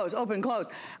 open, close, open, close.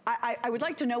 I would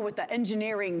like to know what the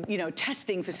engineering, you know,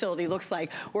 testing facility looks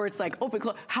like, where it's like open,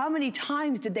 close. How many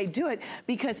times did they do it?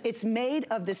 Because it's made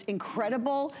of this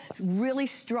incredible, really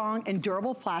strong and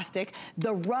durable plastic.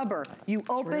 The rubber, you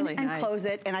open really and close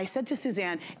it. And I said to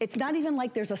Suzanne, it's not even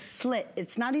like there's a slit.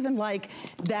 It's not even like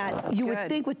that. You would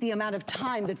think with the amount of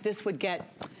time that this would get,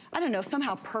 I don't know,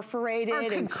 somehow perforated. Or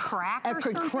could crack or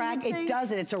something. Crack. It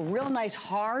doesn't. It's a real nice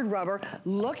hard rubber.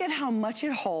 Look at how much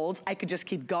it holds. I could just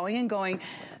keep going and going,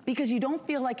 because you don't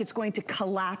feel like it's going to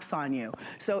collapse on you.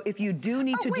 So if you do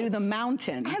need to do the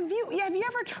mountain. Have you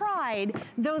ever tried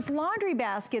those laundry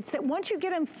baskets that once you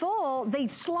get them full, they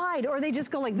slide, or they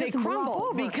just go like this? They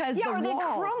crumble because the wall. They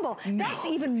crumble. No. That's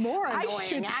even more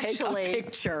annoying, I should take a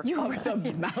picture of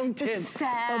the mountain of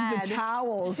the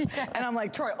towels. And I'm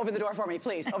like, Troy, open the door for me,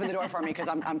 please. open the door for me because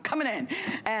I'm coming in.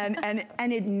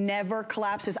 And it never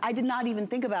collapses. I did not even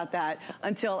think about that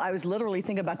until I was literally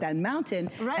thinking about that mountain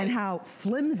and how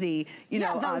flimsy,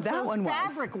 that one was.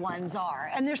 Fabric ones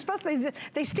are. And they're supposed to,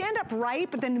 they stand up right,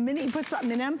 but then the minute you put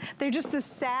something in them, they're just this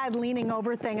sad leaning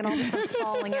over thing and all of a sudden it's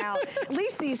falling out. At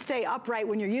least these stay upright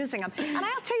when you're using them. And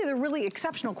I'll tell you, they're really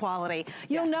exceptional quality.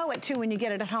 You'll know it too when you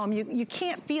get it at home. You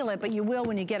can't feel it, but you will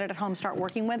when you get it at home, start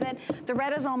working with it. The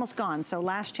red is almost gone, so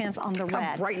last chance on the red.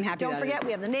 How bright and happy Don't forget,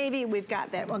 we have the navy, we've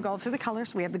got that, we'll go through the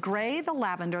colors. We have the gray, the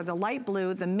lavender, the light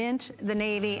blue, the mint, the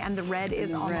navy, and the red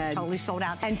is almost totally sold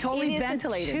out. And totally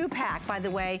ventilated. It is a 2-pack, by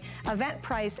the way, event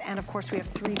price, and of course we have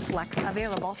 3 flex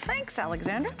available. Thanks,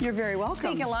 Alexandra. You're very welcome.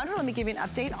 Speaking of laundry, let me give you an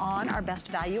update on our best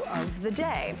value of the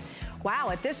day.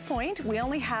 Wow, at this point, we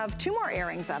only have 2 more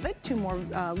airings of it, 2 more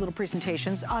little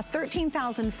presentations.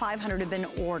 13,500 have been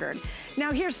ordered.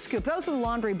 Now here's the scoop. Those are the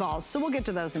laundry balls, so we'll get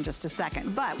to those in just a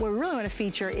second. But what we really want to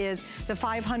feature is the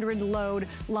 500 load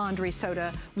laundry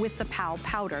soda with the POW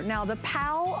powder. Now the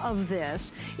POW of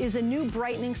this is a new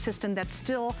brightening system that's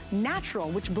still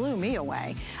natural, which blew me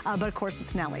away. But of course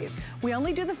it's Nellie's. We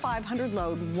only do the 500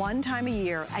 load 1 time a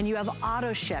year, and you have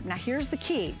auto ship. Now here's the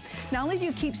key. Not only do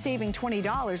you keep saving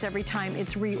 $20 every time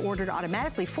it's reordered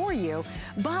automatically for you,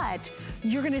 but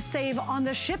you're gonna save on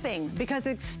the shipping because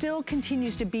it still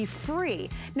continues to be free.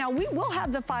 Now we will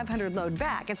have the 500 load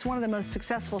back. It's one of the most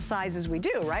successful sizes we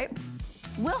do, right?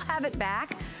 We'll have it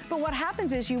back, but what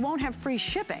happens is you won't have free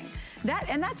shipping.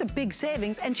 That's a big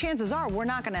savings, and chances are we're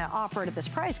not gonna offer it at this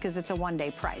price because it's a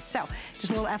 1-day price. So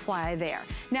just a little FYI there.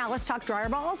 Now let's talk dryer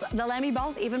balls. The Lamy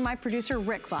balls, even my producer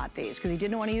Rick bought these because he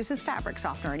didn't want to use his fabric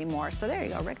softener anymore. So there you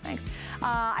go, Rick, thanks.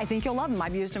 I think you'll love them.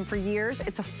 I've used them for years.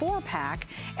 It's a 4-pack,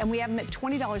 and we have them at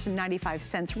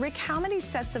 $20.95. Rick, how many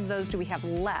sets of those do we have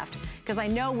left? Because I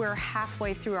know we're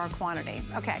halfway through our quantity.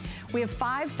 Okay, we have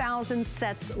 5,000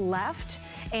 sets left,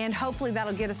 and hopefully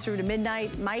that'll get us through to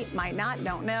midnight. Might not,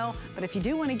 don't know. But if you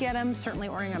do want to get them, certainly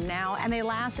ordering them now. And they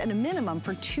last at a minimum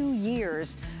for 2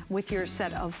 years with your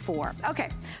set of 4. Okay,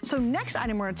 so next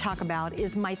item we're going to talk about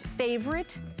is my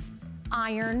favorite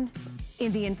iron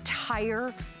in the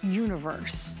entire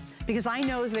universe. Because I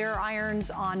know there are irons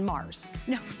on Mars.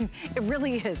 No, it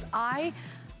really is. I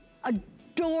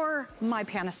adore my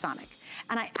Panasonic.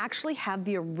 And I actually have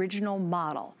the original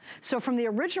model. So from the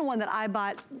original one that I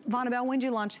bought, Vonabelle, when did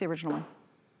you launch the original one?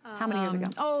 How many years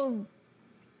ago?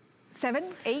 7,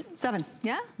 8? 7.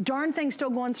 Yeah. Darn thing still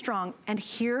going strong. And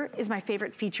here is my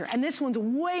favorite feature. And this one's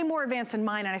way more advanced than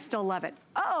mine, and I still love it.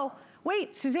 Uh-oh.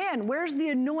 Wait, Suzanne, where's the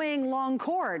annoying long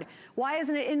cord? Why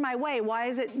isn't it in my way? Why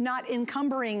is it not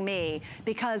encumbering me?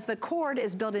 Because the cord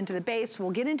is built into the base.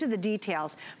 We'll get into the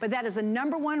details, but that is the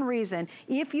 #1 reason.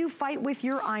 If you fight with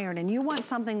your iron and you want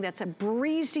something that's a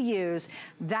breeze to use,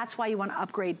 that's why you want to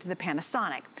upgrade to the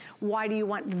Panasonic. Why do you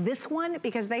want this one?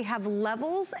 Because they have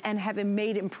levels and have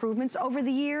made improvements over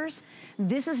the years.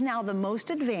 This is now the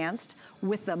most advanced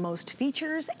with the most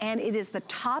features, and it is the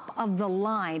top of the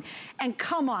line. And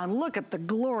come on, look at the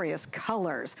glorious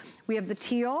colors. We have the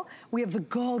teal, we have the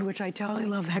gold, which I totally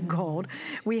love that gold.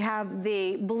 We have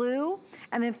the blue,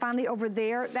 and then finally over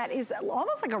there, that is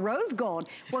almost like a rose gold.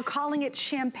 We're calling it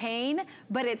champagne,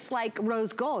 but it's like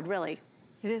rose gold, really.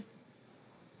 It is.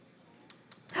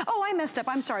 Oh, I messed up,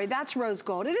 I'm sorry, that's rose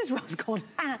gold. It is rose gold.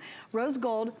 Rose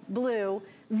gold, blue.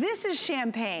 This is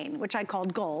champagne, which I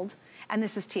called gold, and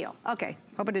this is teal. Okay,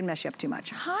 hope I didn't mess you up too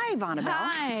much. Hi, Vonabelle.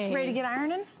 Hi. Ready to get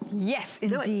ironing? Yes,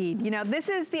 indeed. You know, this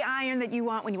is the iron that you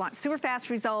want when you want super fast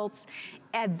results,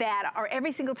 and that are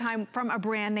every single time from a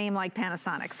brand name like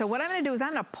Panasonic. So what I'm gonna do is I'm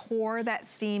gonna pour that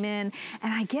steam in,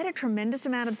 and I get a tremendous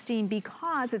amount of steam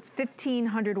because it's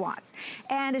 1,500 watts.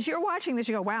 And as you're watching this,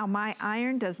 you go, wow, my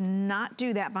iron does not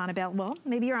do that, Vonabelle. Well,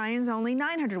 maybe your iron's only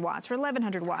 900 watts or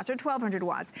 1,100 watts or 1,200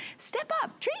 watts. Step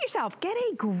up, treat yourself, get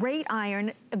a great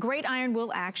iron. A great iron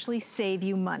will actually save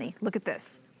you money. Look at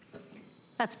this.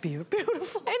 That's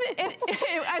beautiful. It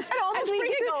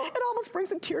almost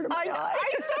brings a tear to my eye.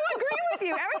 I so agree with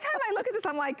you. Every time I look at this,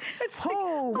 I'm like,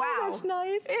 oh, wow. Oh, that's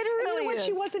nice. It really what is.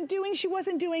 she wasn't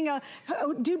doing a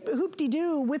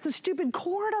hoop-de-doo with a stupid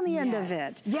cord on the end of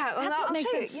it. Yeah, well, that's what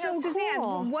makes it so Suzanne,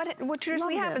 cool. what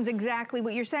traditionally happens, exactly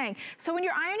what you're saying. So when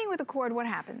you're ironing with a cord, what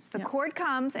happens? The cord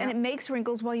comes and it makes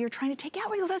wrinkles while you're trying to take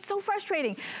out wrinkles. That's so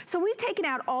frustrating. So we've taken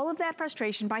out all of that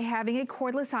frustration by having a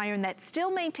cordless iron that still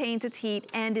maintains its heat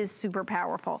and is super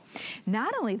powerful.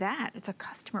 Not only that, it's a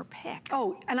customer pick.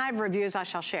 Oh, and I have reviews I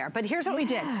shall share. But here's what we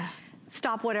did.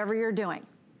 Stop whatever you're doing.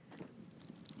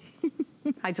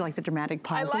 I do like the dramatic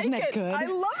pause. I like Isn't that it. good? I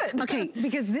love it. Okay,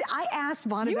 because I asked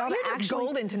Vonabelle to You're just actually...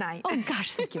 golden tonight. Oh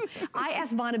gosh, thank you. I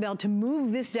asked Vonabelle to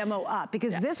move this demo up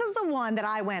because this is the one that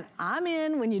I went, I'm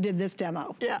in when you did this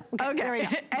demo. Yeah, okay. There we go.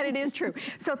 And it is true.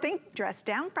 So think dress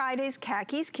down Fridays,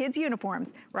 khakis, kids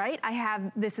uniforms, right?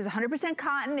 This is 100%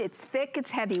 cotton, it's thick, it's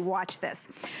heavy, watch this.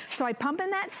 So I pump in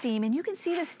that steam and you can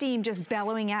see the steam just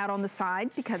bellowing out on the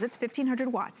side because it's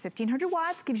 1500 watts. 1500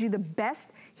 watts gives you the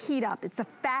best heat up. It's the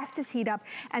fastest heat up,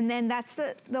 and then that's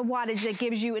the wattage that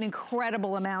gives you an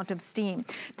incredible amount of steam.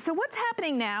 So what's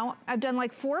happening now, I've done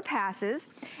like 4 passes,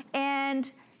 and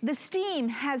the steam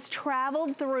has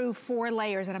traveled through 4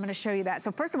 layers, and I'm gonna show you that.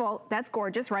 So first of all, that's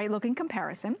gorgeous, right? Look in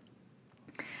comparison.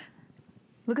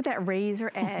 Look at that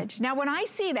razor edge. Now when I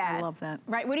see that. I love that.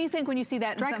 Right, what do you think when you see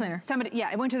that? Dry cleaner. Yeah,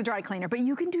 I went to the dry cleaner, but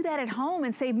you can do that at home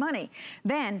and save money.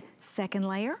 Then, second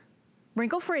layer,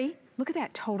 wrinkle-free. Look at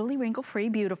that, totally wrinkle-free,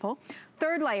 beautiful.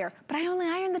 Third layer, but I only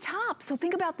iron the top. So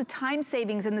think about the time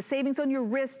savings and the savings on your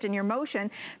wrist and your motion.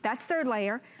 That's third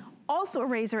layer. Also a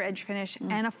razor edge finish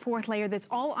and a 4th layer that's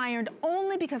all ironed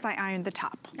only because I ironed the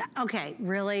top. Okay,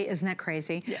 really? Isn't that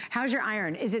crazy? Yeah. How's your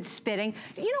iron? Is it spitting?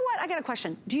 You know what? I got a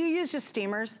question. Do you use just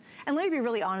steamers? And let me be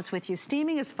really honest with you.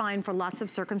 Steaming is fine for lots of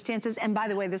circumstances. And by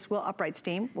the way, this will upright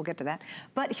steam. We'll get to that.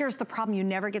 But here's the problem. You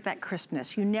never get that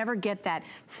crispness. You never get that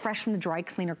fresh from the dry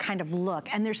cleaner kind of look.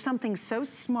 And there's something so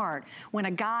smart when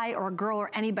a guy or a girl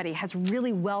or anybody has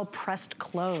really well-pressed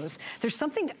clothes. There's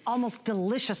something almost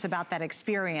delicious about that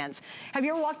experience. Have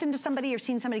you ever walked into somebody or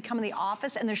seen somebody come in the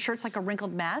office and their shirt's like a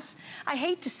wrinkled mess? I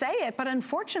hate to say it, but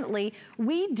unfortunately,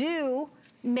 we do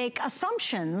make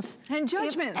assumptions. And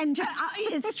judgments.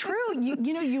 It's true.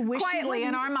 You know, you wish quietly you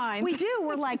in our minds. We do.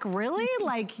 We're like, really?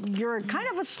 Like, you're kind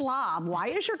of a slob. Why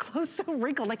is your clothes so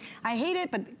wrinkled? Like, I hate it,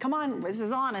 but come on, this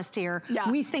is honest here. Yeah.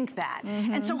 We think that.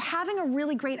 And so having a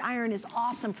really great iron is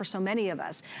awesome for so many of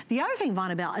us. The other thing,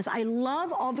 Vonabelle, is I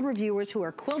love all the reviewers who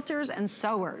are quilters and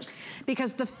sewers,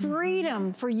 because the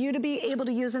freedom for you to be able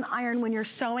to use an iron when you're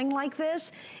sewing like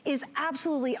this is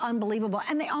absolutely unbelievable.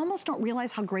 And they almost don't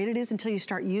realize how great it is until you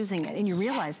start using it and you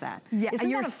realize that. Yeah,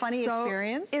 Isn't that a funny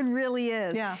experience? It really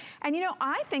is. Yeah. And you know,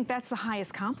 I think that's the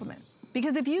highest compliment.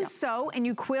 Because if you sew and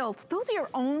you quilt, those are your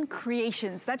own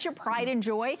creations. That's your pride and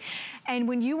joy. And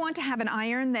when you want to have an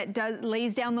iron that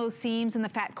lays down those seams and the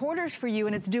fat quarters for you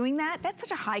and it's doing that, that's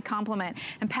such a high compliment.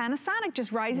 And Panasonic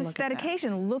just rises to that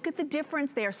occasion. Look at the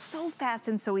difference. They are so fast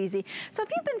and so easy. So if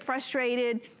you've been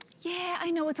frustrated, yeah, I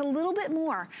know it's a little bit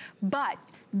more, but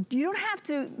you don't have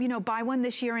to, you know, buy one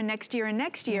this year and next year and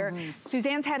next year.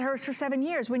 Suzanne's had hers for 7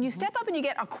 years. When you step up and you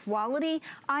get a quality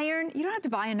iron, you don't have to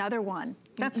buy another one.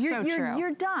 That's so true.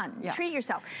 You're done. Yeah. Treat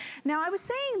yourself. Now, I was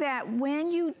saying that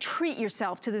when you treat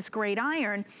yourself to this great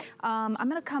iron, I'm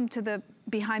gonna come to the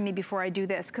behind me before I do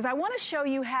this, because I wanna show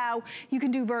you how you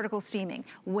can do vertical steaming.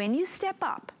 When you step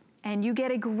up, and you get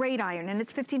a great iron, and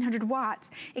it's 1500 watts,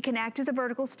 it can act as a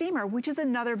vertical steamer, which is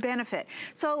another benefit.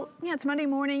 So, yeah, it's Monday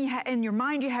morning, in your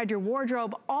mind you had your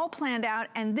wardrobe all planned out,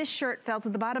 and this shirt fell to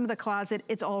the bottom of the closet,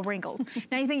 it's all wrinkled.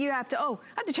 Now you think you have to, I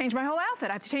have to change my whole outfit,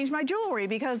 I have to change my jewelry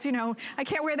because, you know, I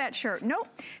can't wear that shirt. Nope,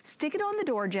 stick it on the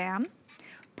door jamb,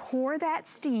 pour that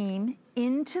steam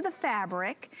into the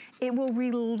fabric, it will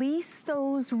release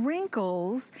those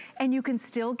wrinkles, and you can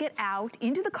still get out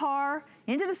into the car,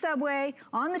 into the subway,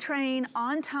 on the train,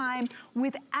 on time,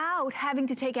 without having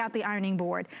to take out the ironing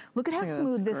board. Look at how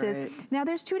smooth this is. Now,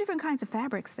 there's 2 different kinds of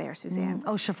fabrics there, Suzanne.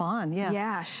 Oh, chiffon, yeah.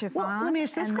 Yeah, chiffon. Well, let me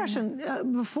ask this question.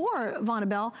 Before,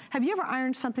 Vonabelle, have you ever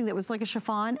ironed something that was like a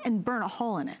chiffon and burn a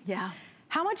hole in it? Yeah.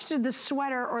 How much did the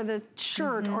sweater or the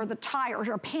shirt or the tie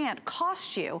or pant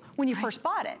cost you when you first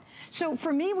bought it? So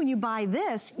for me, when you buy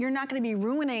this, you're not gonna be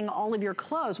ruining all of your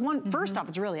clothes. First off,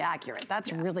 it's really accurate.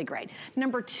 That's really great.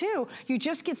 Number 2, you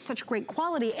just get such great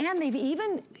quality, and they've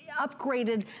even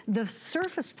upgraded the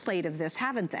surface plate of this,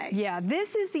 haven't they? Yeah,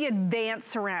 this is the advanced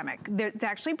ceramic. It's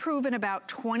actually proven about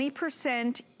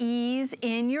 20% ease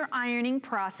in your ironing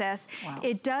process. Wow.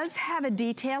 It does have a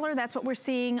detailer. That's what we're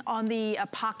seeing on the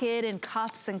pocket and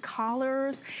cuffs and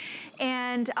collars.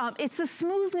 And it's the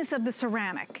smoothness of the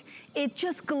ceramic. It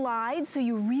just glides, so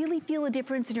you really feel a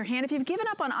difference in your hand. If you've given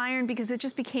up on iron because it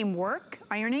just became work,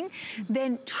 ironing,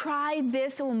 then try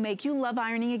this. It will make you love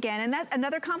ironing again. And that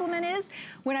another compliment is,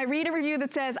 when I read a review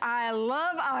that says, I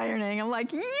love ironing, I'm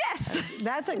like, yes!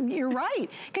 You're right,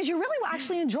 because you really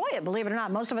actually enjoy it, believe it or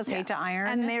not. Most of us hate to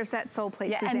iron. And there's that sole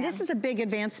plate, Suzanne. And this is a big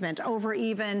advancement over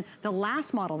even the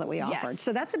last model that we offered.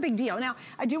 So that's a big deal. Now,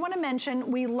 I do want to mention,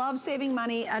 we love saving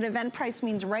money. At event price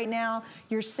means right now,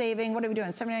 you're saving, what are we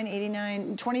doing, $79.80?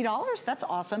 $89, $20. That's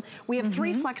awesome. We have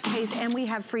 3 flex pays and we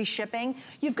have free shipping.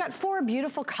 You've got 4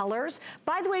 beautiful colors.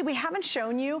 By the way, we haven't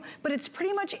shown you, but it's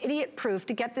pretty much idiot-proof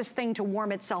to get this thing to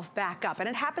warm itself back up, and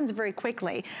it happens very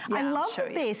quickly. Yeah, I love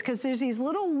the base because there's these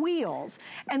little wheels,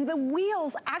 and the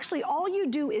wheels, actually all you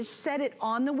do is set it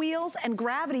on the wheels and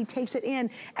gravity takes it in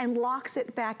and locks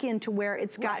it back into where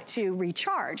it's got to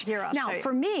recharge. Here, I'll now, show you.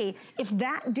 for me, if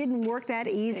that didn't work that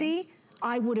easy,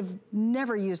 I would have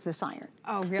never used this iron.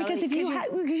 Oh, really? Because if you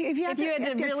had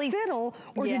to really fiddle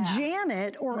or to jam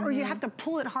it or you have to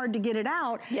pull it hard to get it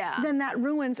out, then that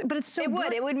ruins, but it's so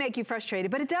good. It would make you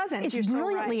frustrated, but it doesn't. It's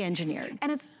brilliantly engineered.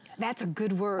 And that's a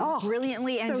good word,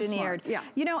 brilliantly engineered. Yeah.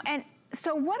 You know, and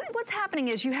so what's happening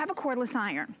is you have a cordless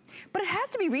iron, but it has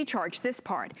to be recharged, this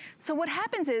part. So what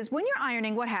happens is when you're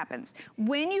ironing, what happens?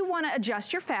 When you want to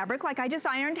adjust your fabric, like I just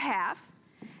ironed half,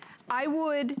 I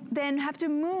would then have to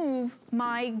move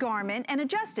my garment and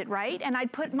adjust it, right? And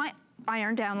I'd put my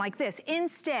iron down like this.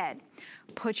 Instead,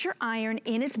 put your iron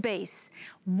in its base.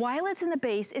 While it's in the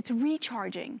base, it's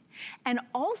recharging. And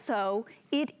also,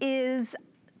 it is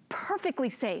perfectly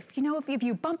safe. You know, if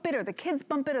you bump it or the kids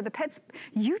bump it or the pets,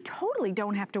 you totally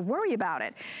don't have to worry about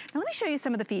it. Now let me show you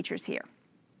some of the features here.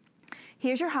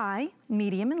 Here's your high,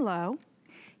 medium, and low.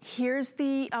 Here's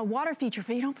the water feature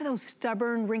for, for those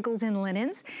stubborn wrinkles in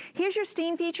linens. Here's your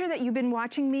steam feature that you've been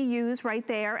watching me use right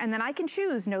there, and then I can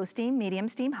choose no steam, medium,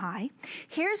 steam, high.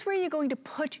 Here's where you're going to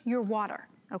put your water,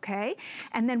 okay?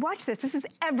 And then watch this, this is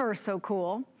ever so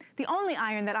cool. The only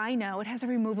iron that I know, it has a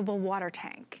removable water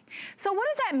tank. So what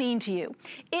does that mean to you?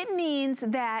 It means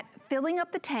that filling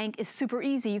up the tank is super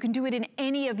easy. You can do it in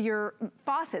any of your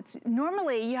faucets.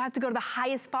 Normally, you have to go to the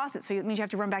highest faucet, so it means you have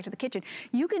to run back to the kitchen.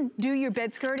 You can do your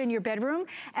bed skirt in your bedroom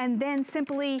and then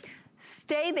simply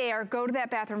stay there, go to that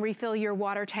bathroom, refill your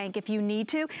water tank if you need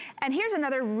to. And here's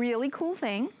another really cool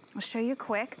thing. I'll show you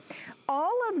quick.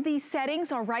 All of these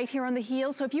settings are right here on the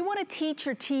heel. So if you want to teach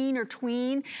your teen or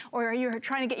tween, or you're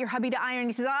trying to get your hubby to iron,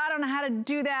 he says, oh, I don't know how to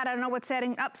do that. I don't know what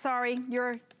setting. Oh, sorry,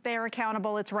 they're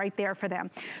accountable. It's right there for them.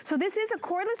 So this is a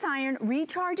cordless iron,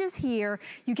 recharges here.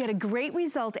 You get a great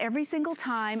result every single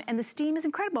time, and the steam is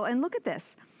incredible. And look at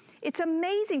this. It's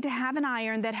amazing to have an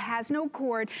iron that has no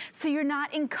cord, so you're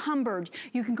not encumbered.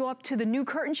 You can go up to the new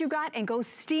curtains you got and go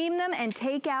steam them and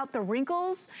take out the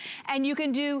wrinkles, and you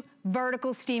can do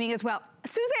vertical steaming as well.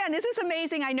 Suzanne, is this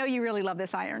amazing? I know you really love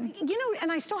this iron. You know,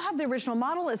 and I still have the original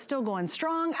model. It's still going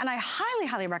strong, and I highly,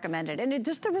 highly recommend it. And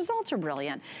the results are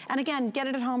brilliant. And again, get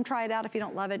it at home, try it out. If you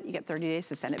don't love it, you get 30 days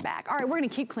to send it back. All right, we're gonna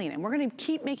keep cleaning. We're gonna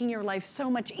keep making your life so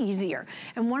much easier.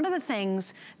 And one of the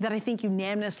things that I think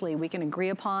unanimously we can agree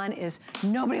upon is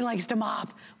nobody likes to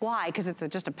mop. Why? Because it's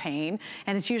just a pain,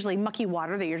 and it's usually mucky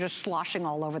water that you're just sloshing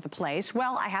all over the place.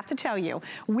 Well, I have to tell you,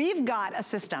 we've got a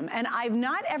system, and I've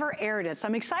not ever aired it, so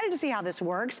I'm excited to see how this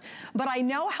works, but I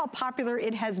know how popular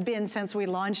it has been since we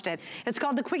launched it. It's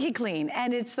called the Quickie Clean,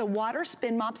 and it's the water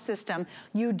spin mop system.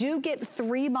 You do get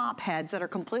 3 mop heads that are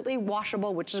completely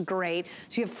washable, which is great,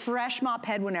 so you have fresh mop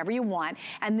head whenever you want,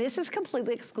 and this is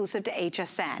completely exclusive to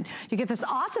HSN. You get this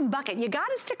awesome bucket. You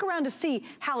gotta stick around to see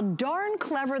how darn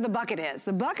clever the bucket is.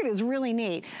 The bucket is really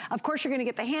neat. Of course, you're gonna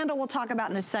get the handle we'll talk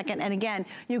about in a second, and again,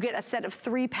 you get a set of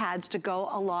 3 pads to go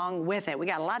along with it. We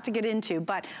got a lot to get into,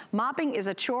 but mopping is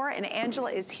a chore, and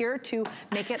Angela is here to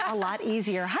make it a lot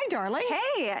easier. Hi, darling.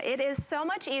 Hey, it is so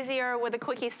much easier with a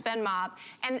Quickie Spin Mop.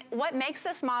 And what makes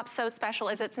this mop so special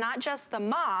is it's not just the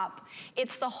mop,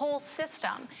 it's the whole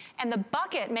system. And the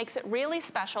bucket makes it really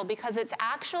special because it's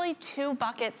actually 2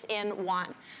 buckets in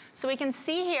one. So we can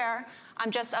see here,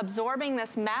 I'm just absorbing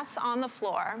this mess on the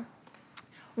floor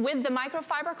with the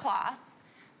microfiber cloth,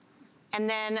 and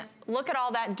then look at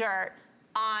all that dirt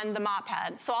on the mop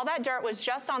head. So all that dirt was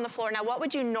just on the floor. Now what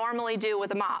would you normally do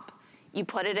with a mop? You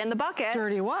put it in the bucket.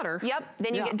 Dirty water. Yep,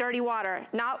 then you get dirty water.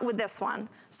 Not with this one.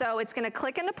 So it's gonna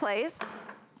click into place,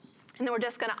 and then we're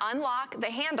just gonna unlock the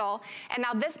handle. And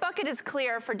now this bucket is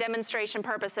clear for demonstration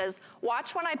purposes.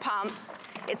 Watch when I pump.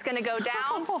 It's gonna go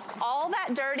down. All that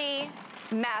dirty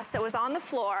mess that was on the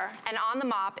floor and on the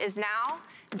mop is now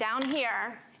down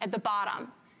here at the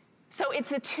bottom. So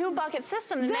it's a 2 bucket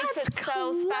system that makes it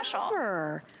so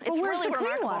special. It's where's really the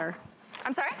clean remarkable. water?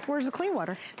 I'm sorry? Where's the clean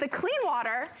water? The clean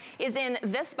water is in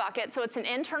this bucket, so it's an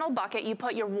internal bucket. You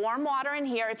put your warm water in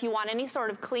here if you want any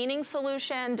sort of cleaning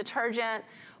solution, detergent,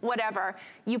 whatever.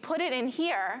 You put it in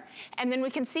here, and then we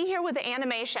can see here with the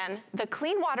animation, the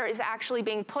clean water is actually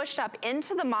being pushed up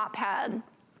into the mop head,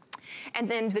 and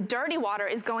then the dirty water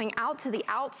is going out to the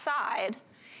outside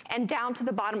and down to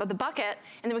the bottom of the bucket,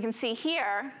 and then we can see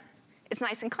here, it's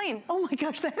nice and clean. Oh my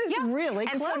gosh, that is really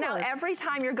clever. And so now every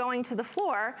time you're going to the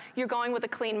floor, you're going with a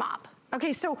clean mop.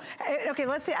 Okay, so, okay,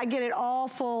 let's say I get it all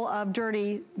full of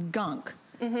dirty gunk.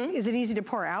 Is it easy to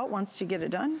pour out once you get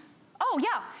it done? Oh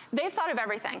yeah, they've thought of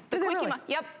everything. The Quickie Mop,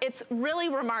 yep, it's really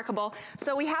remarkable.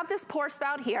 So we have this pour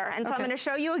spout here, and so I'm gonna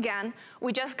show you again.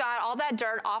 We just got all that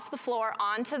dirt off the floor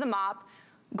onto the mop.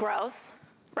 Gross,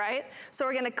 right? So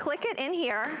we're gonna click it in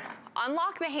here,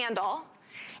 unlock the handle,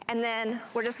 and then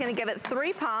we're just gonna give it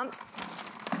 3 pumps.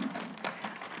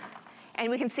 And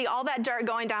we can see all that dirt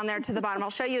going down there to the bottom. I'll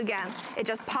show you again. It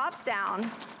just pops down,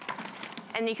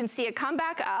 and you can see it come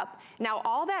back up. Now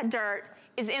all that dirt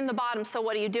is in the bottom, so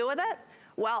what do you do with it?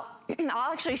 Well,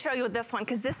 I'll actually show you with this one,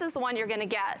 because this is the one you're gonna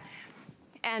get.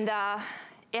 And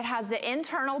it has the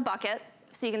internal bucket,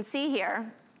 so you can see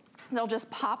here, they'll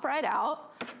just pop right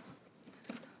out.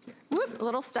 Whoop, a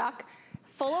little stuck.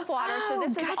 Full of water, so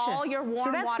this is all your warm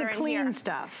water in here. So that's the clean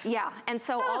stuff. Yeah, and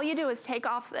so all you do is take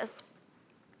off this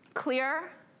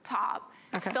clear top,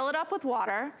 fill it up with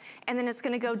water, and then it's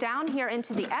gonna go down here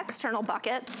into the external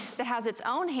bucket that has its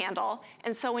own handle.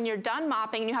 And so when you're done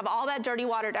mopping and you have all that dirty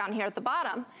water down here at the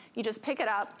bottom, you just pick it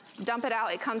up, dump it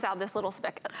out, it comes out this little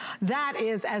spigot. That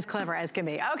is as clever as can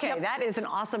be. Okay, that is an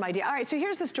awesome idea. All right, so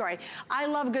here's the story. I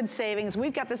love good savings.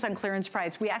 We've got this on clearance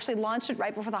price. We actually launched it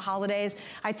right before the holidays.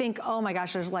 I think, oh my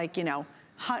gosh, there's like, you know,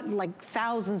 like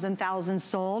thousands and thousands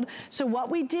sold. So what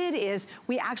we did is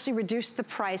we actually reduced the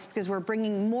price because we're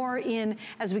bringing more in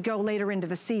as we go later into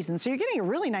the season. So you're getting a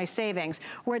really nice savings.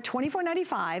 We're at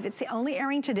 $24.95. It's the only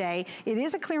airing today. It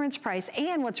is a clearance price.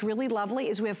 And what's really lovely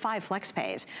is we have 5 flex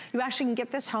pays. You actually can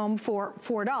get this home for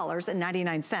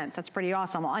 $4.99. That's pretty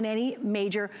awesome on any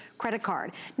major credit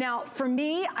card. Now, for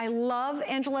me, I love,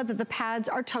 Angela, that the pads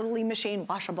are totally machine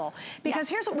washable. Because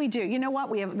here's what we do. You know what?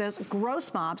 We have those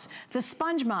gross mops, the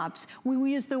sponge mops, we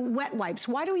use the wet wipes.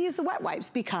 Why do we use the wet wipes?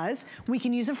 Because we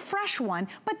can use a fresh one,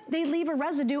 but they leave a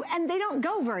residue and they don't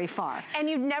go very far. And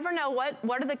you never know what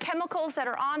are the chemicals that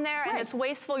are on there, and it's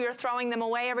wasteful. You're throwing them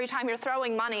away every time. You're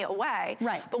throwing money away.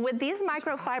 Right. But with these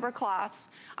microfiber cloths,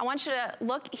 I want you to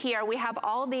look here. We have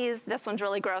all these, this one's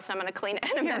really gross, and I'm gonna clean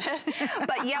it in a minute.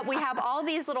 But yeah, we have all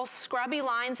these little scrubby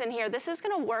lines in here. This is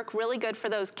gonna work really good for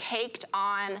those caked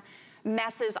on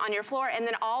messes on your floor. And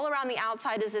then all around the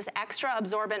outside is this extra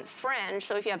absorbent fringe.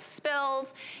 So if you have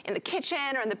spills in the kitchen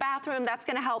or in the bathroom, that's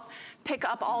gonna help pick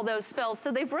up all those spills.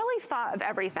 So they've really thought of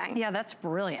everything. Yeah, that's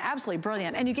brilliant, absolutely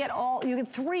brilliant. And you get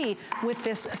 3 with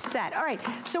this set. All right,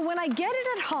 so when I get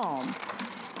it at home,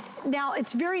 now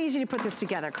it's very easy to put this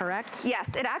together, correct?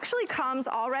 Yes, it actually comes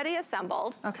already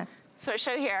assembled. Okay. So I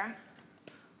show you here.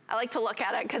 I like to look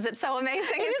at it because it's so amazing.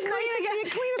 It's nice to see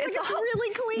it clean. It's like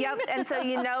really clean. Yep, and so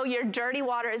you know your dirty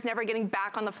water is never getting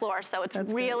back on the floor, so it's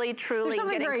really, truly getting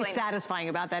clean. There's something very satisfying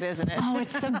about that, isn't it? Oh,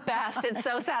 it's the best. It's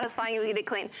so satisfying when you get it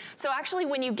clean. So actually,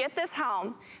 when you get this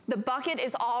home, the bucket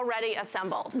is already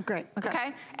assembled. Great,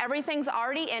 okay. Everything's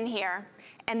already in here.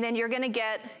 And then you're gonna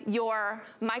get your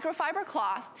microfiber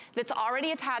cloth that's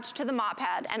already attached to the mop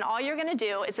head, and all you're gonna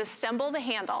do is assemble the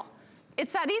handle.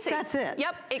 It's that easy. That's it.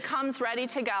 Yep, it comes ready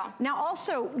to go. Now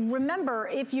also, remember,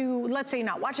 if you, let's say you're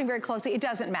not watching very closely, it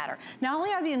doesn't matter. Not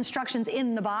only are the instructions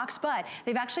in the box, but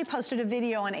they've actually posted a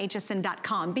video on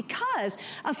hsn.com because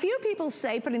a few people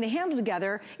say putting the handle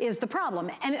together is the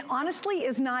problem. And it honestly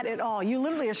is not at all. You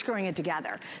literally are screwing it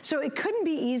together. So it couldn't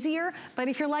be easier, but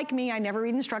if you're like me, I never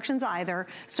read instructions either.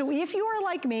 So if you are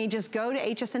like me, just go to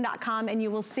hsn.com and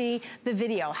you will see the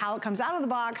video, how it comes out of the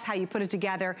box, how you put it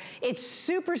together. It's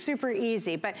super, super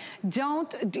easy, but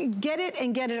get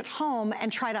it at home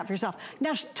and try it out for yourself.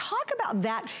 Now talk about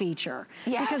that feature,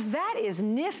 because that is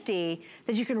nifty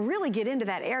that you can really get into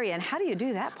that area. And how do you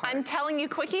do that part? I'm telling you,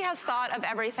 Quickie has thought of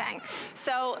everything.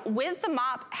 So with the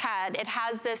mop head, it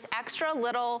has this extra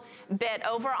little bit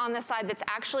over on the side that's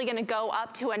actually gonna go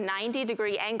up to a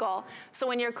 90-degree angle. So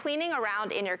when you're cleaning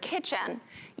around in your kitchen,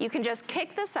 you can just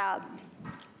kick this up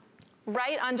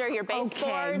right under your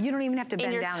baseboards. You don't even have to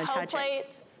bend down and touch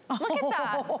it. Look at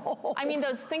that. I mean,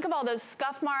 think of all those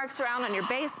scuff marks around on your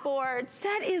baseboards.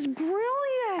 That is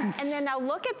brilliant. And then now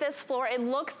look at this floor. It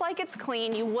looks like it's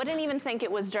clean. You wouldn't even think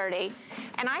it was dirty.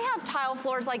 And I have tile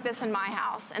floors like this in my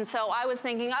house. And so I was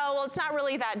thinking, oh, well, it's not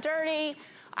really that dirty.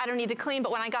 I don't need to clean.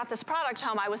 But when I got this product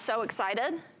home, I was so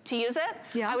excited to use it.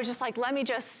 Yeah. I was just like, let me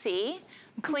just see.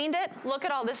 Cleaned it, look at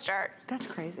all this dirt. That's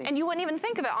crazy. And you wouldn't even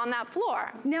think of it on that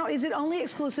floor. Now, is it only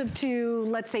exclusive to,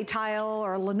 let's say, tile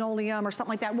or linoleum or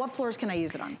something like that? What floors can I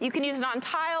use it on? You can use it on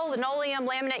tile, linoleum,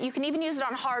 laminate. You can even use it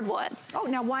on hardwood. Oh,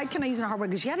 now why can I use it on hardwood?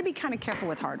 Because you got to be kind of careful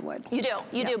with hardwood. You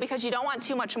do, because you don't want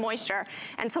too much moisture.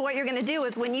 And so what you're gonna do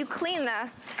is when you clean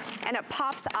this and it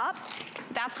pops up,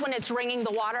 that's when it's wringing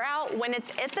the water out. When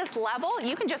it's at this level,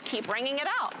 you can just keep wringing it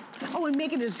out. Oh, and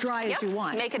make it as dry as you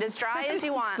want. Make it as dry as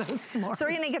you want. So smart. So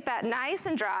we're gonna get that nice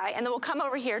and dry, and then we'll come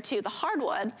over here to the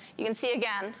hardwood. You can see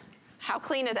again how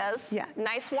clean it is. Yeah.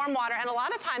 Nice warm water, and a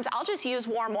lot of times I'll just use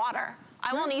warm water.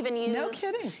 I won't even use... No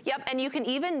kidding. Yep, and you can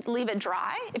even leave it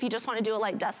dry if you just want to do a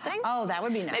light dusting. Oh, that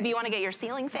would be nice. Maybe you want to get your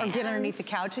ceiling fans. Or get underneath the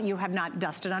couch that you have not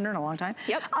dusted under in a long time.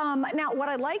 Yep. Now, what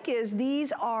I like is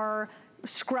these are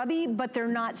scrubby, but they're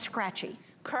not scratchy.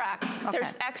 Correct. Okay.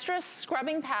 There's extra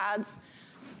scrubbing pads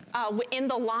in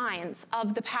the lines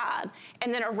of the pad,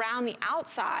 and then around the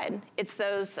outside, it's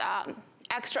those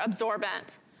extra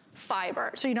absorbent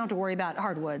fibers. So you don't have to worry about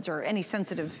hardwoods or any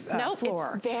sensitive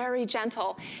floor. It's very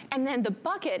gentle. And then the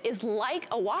bucket is like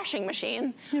a washing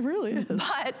machine. It really is.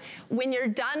 But when you're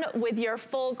done with your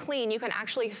full clean, you can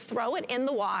actually throw it in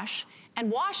the wash and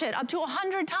wash it up to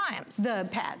 100 times. The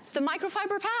pads. The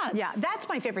microfiber pads. Yeah, that's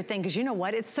my favorite thing, because you know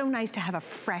what? It's so nice to have a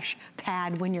fresh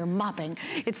pad when you're mopping.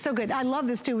 It's so good. I love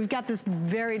this too. We've got this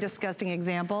very disgusting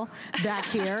example back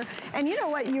here. And you know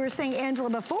what you were saying, Angela,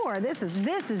 before? This is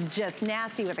just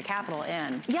nasty with a capital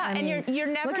N. Yeah, and you're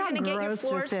never gonna get your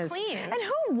floors clean. And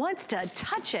who wants to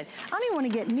touch it? I don't even want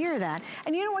to get near that.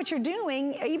 And you know what you're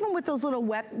doing? Even with those little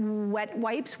wet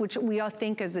wipes, which we all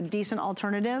think is a decent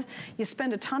alternative, you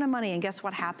spend a ton of money, and guess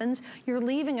what happens? You're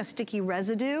leaving a sticky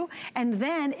residue, and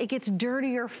then it gets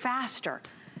dirtier faster.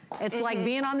 It's like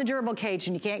being on the gerbil cage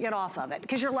and you can't get off of it,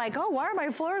 because you're like, oh, why are my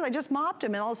floors? I just mopped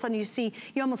them, and all of a sudden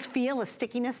you almost feel a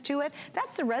stickiness to it.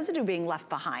 That's the residue being left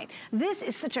behind. This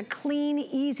is such a clean,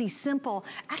 easy, simple,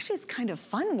 actually it's kind of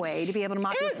fun way to be able to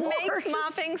mop your floors. It makes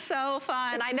mopping so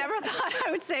fun. I never thought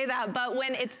I would say that, but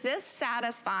when it's this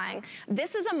satisfying,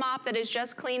 this is a mop that is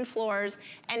just clean floors,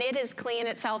 and it is clean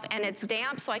itself, and it's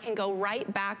damp, so I can go right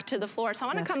back to the floor. So I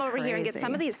want to come over here and get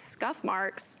some of these scuff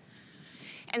marks.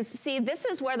 And see, this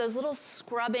is where those little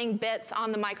scrubbing bits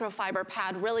on the microfiber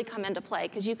pad really come into play,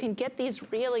 because you can get these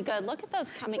really good. Look at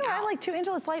those coming out. I like too,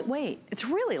 Angela, it's lightweight. It's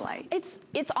really light. It's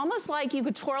almost like you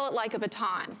could twirl it like a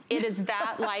baton. It is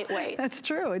that lightweight. That's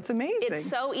true, it's amazing. It's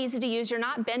so easy to use. You're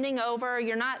not bending over,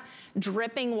 you're not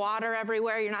dripping water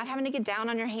everywhere, you're not having to get down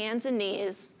on your hands and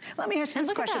knees. Let me ask you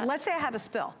this question. Let's say I have a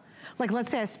spill. Like, let's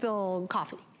say I spill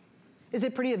coffee. Is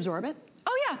it pretty absorbent?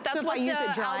 Oh yeah, that's what the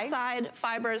outside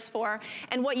fiber is for.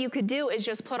 And what you could do is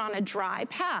just put on a dry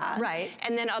pad. Right.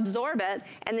 And then absorb it,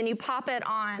 and then you pop it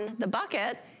on the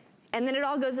bucket, and then it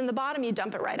all goes in the bottom, you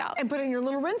dump it right out. And put in your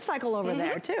little rinse cycle over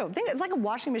there too. I think it's like a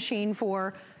washing machine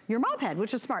for your mop head,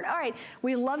 which is smart. All right,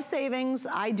 we love savings.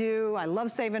 I do. I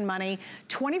love saving money.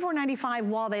 $24.95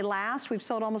 while they last. We've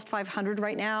sold almost 500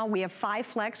 right now. We have 5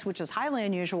 flex, which is highly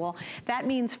unusual. That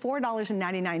means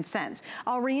 $4.99.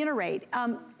 I'll reiterate.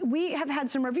 We have had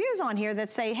some reviews on here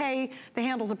that say, hey, the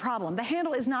handle's a problem. The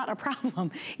handle is not a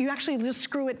problem. You actually just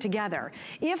screw it together.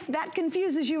 If that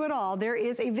confuses you at all, there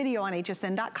is a video on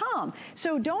hsn.com.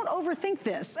 So don't overthink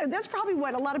this. That's probably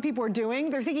what a lot of people are doing.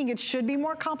 They're thinking it should be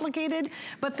more complicated,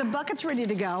 but the bucket's ready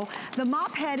to go. The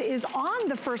mop head is on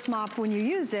the first mop when you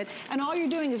use it, and all you're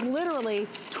doing is literally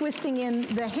twisting in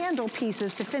the handle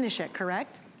pieces to finish it,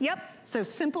 correct? Yep. So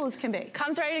simple as can be.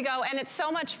 Comes ready to go, and it's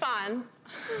so much fun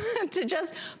to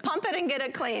just pump it and get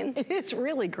it clean. It's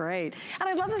really great. And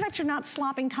I love the fact you're not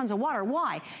slopping tons of water.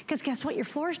 Why? Because guess what? Your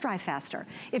floors dry faster.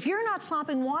 If you're not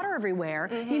slopping water everywhere,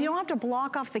 you don't have to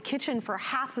block off the kitchen for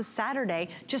half of Saturday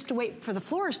just to wait for the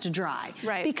floors to dry.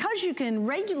 Right. Because you can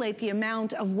regulate the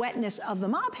amount of wetness of the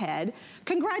mop head,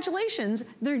 congratulations,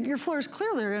 your floors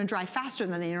clearly are gonna dry faster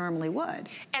than they normally would.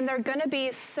 And they're gonna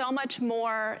be so much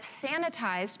more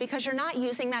sanitized because you're not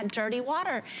using that dirty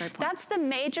water. That's the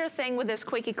major thing with this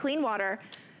Quickie Clean Water.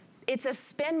 It's a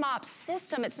spin mop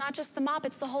system. It's not just the mop,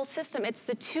 it's the whole system. It's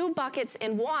the 2 buckets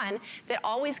in one that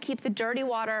always keep the dirty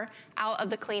water out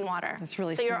of the clean water. That's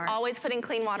really smart. So you're smart. always putting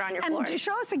clean water on your floors. And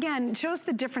show us again, show us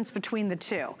the difference between the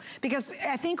two. Because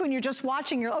I think when you're just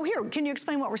watching, oh here, can you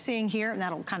explain what we're seeing here? And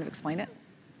that'll kind of explain it.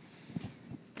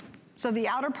 So the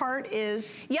outer part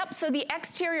is? Yep, so the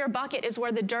exterior bucket is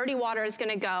where the dirty water is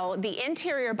gonna go. The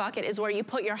interior bucket is where you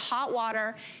put your hot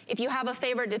water. If you have a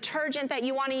favorite detergent that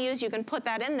you wanna use, you can put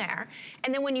that in there.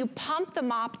 And then when you pump the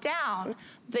mop down,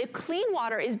 the clean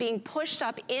water is being pushed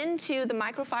up into the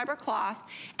microfiber cloth,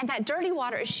 and that dirty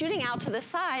water is shooting out to the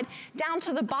side, down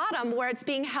to the bottom where it's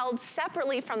being held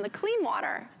separately from the clean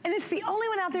water. And it's the only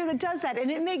one out there that does that, and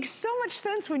it makes so much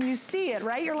sense when you see it,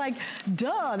 right? You're like,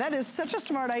 duh, that is such a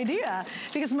smart idea.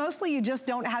 Because mostly you just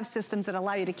don't have systems that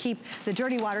allow you to keep the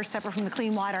dirty water separate from the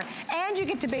clean water, and you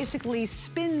get to basically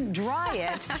spin dry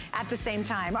it at the same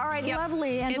time. All right,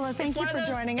 lovely. Angela, thank you for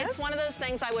joining us. It's one of those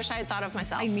things I wish I had thought of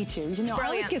myself. Me too. You know,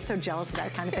 brilliant. always get so jealous of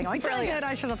that kind of thing. Like, brilliant.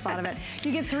 I should have thought of it.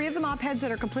 You get 3 of the mop heads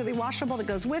that are completely washable that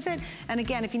goes with it. And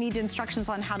again, if you need instructions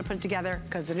on how to put it together,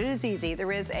 because it is easy,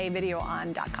 there is a video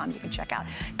on .com you can check out.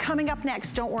 Coming up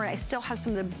next, don't worry, I still have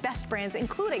some of the best brands,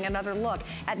 including another look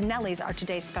at Nellie's, our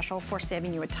today's special for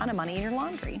saving you a ton of money in your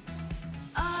laundry.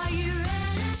 Are you ready?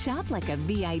 Shop like a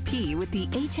VIP with the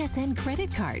HSN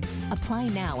credit card. Apply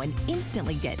now and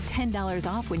instantly get $10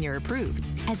 off when you're approved.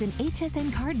 As an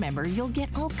HSN card member, you'll get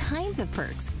all kinds of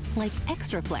perks, like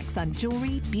extra flex on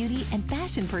jewelry, beauty, and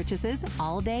fashion purchases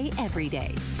all day, every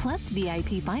day. Plus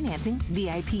VIP financing,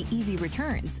 VIP easy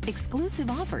returns,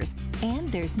 exclusive offers, and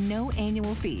there's no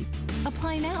annual fee.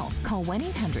 Apply now. Call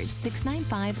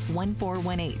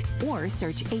 1-800-695-1418 or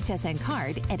search HSN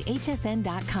card at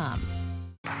hsn.com.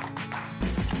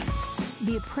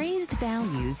 The appraised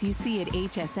values you see at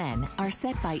HSN are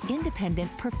set by independent,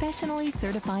 professionally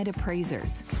certified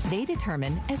appraisers. They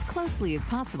determine, as closely as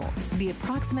possible, the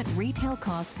approximate retail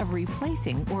cost of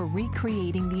replacing or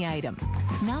recreating the item,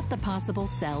 not the possible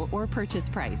sell or purchase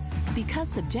price. Because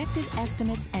subjective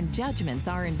estimates and judgments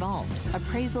are involved,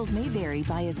 appraisals may vary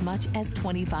by as much as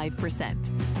 25%.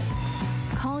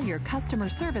 Call your customer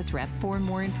service rep for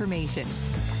more information.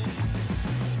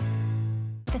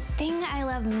 The thing I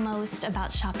love most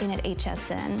about shopping at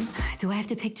HSN. Do I have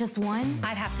to pick just one?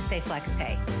 I'd have to say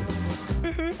FlexPay.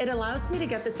 It allows me to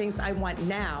get the things I want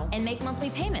now and make monthly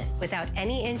payments without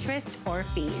any interest or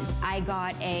fees. I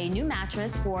got a new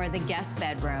mattress for the guest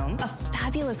bedroom, A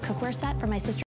fabulous cookware set for my sister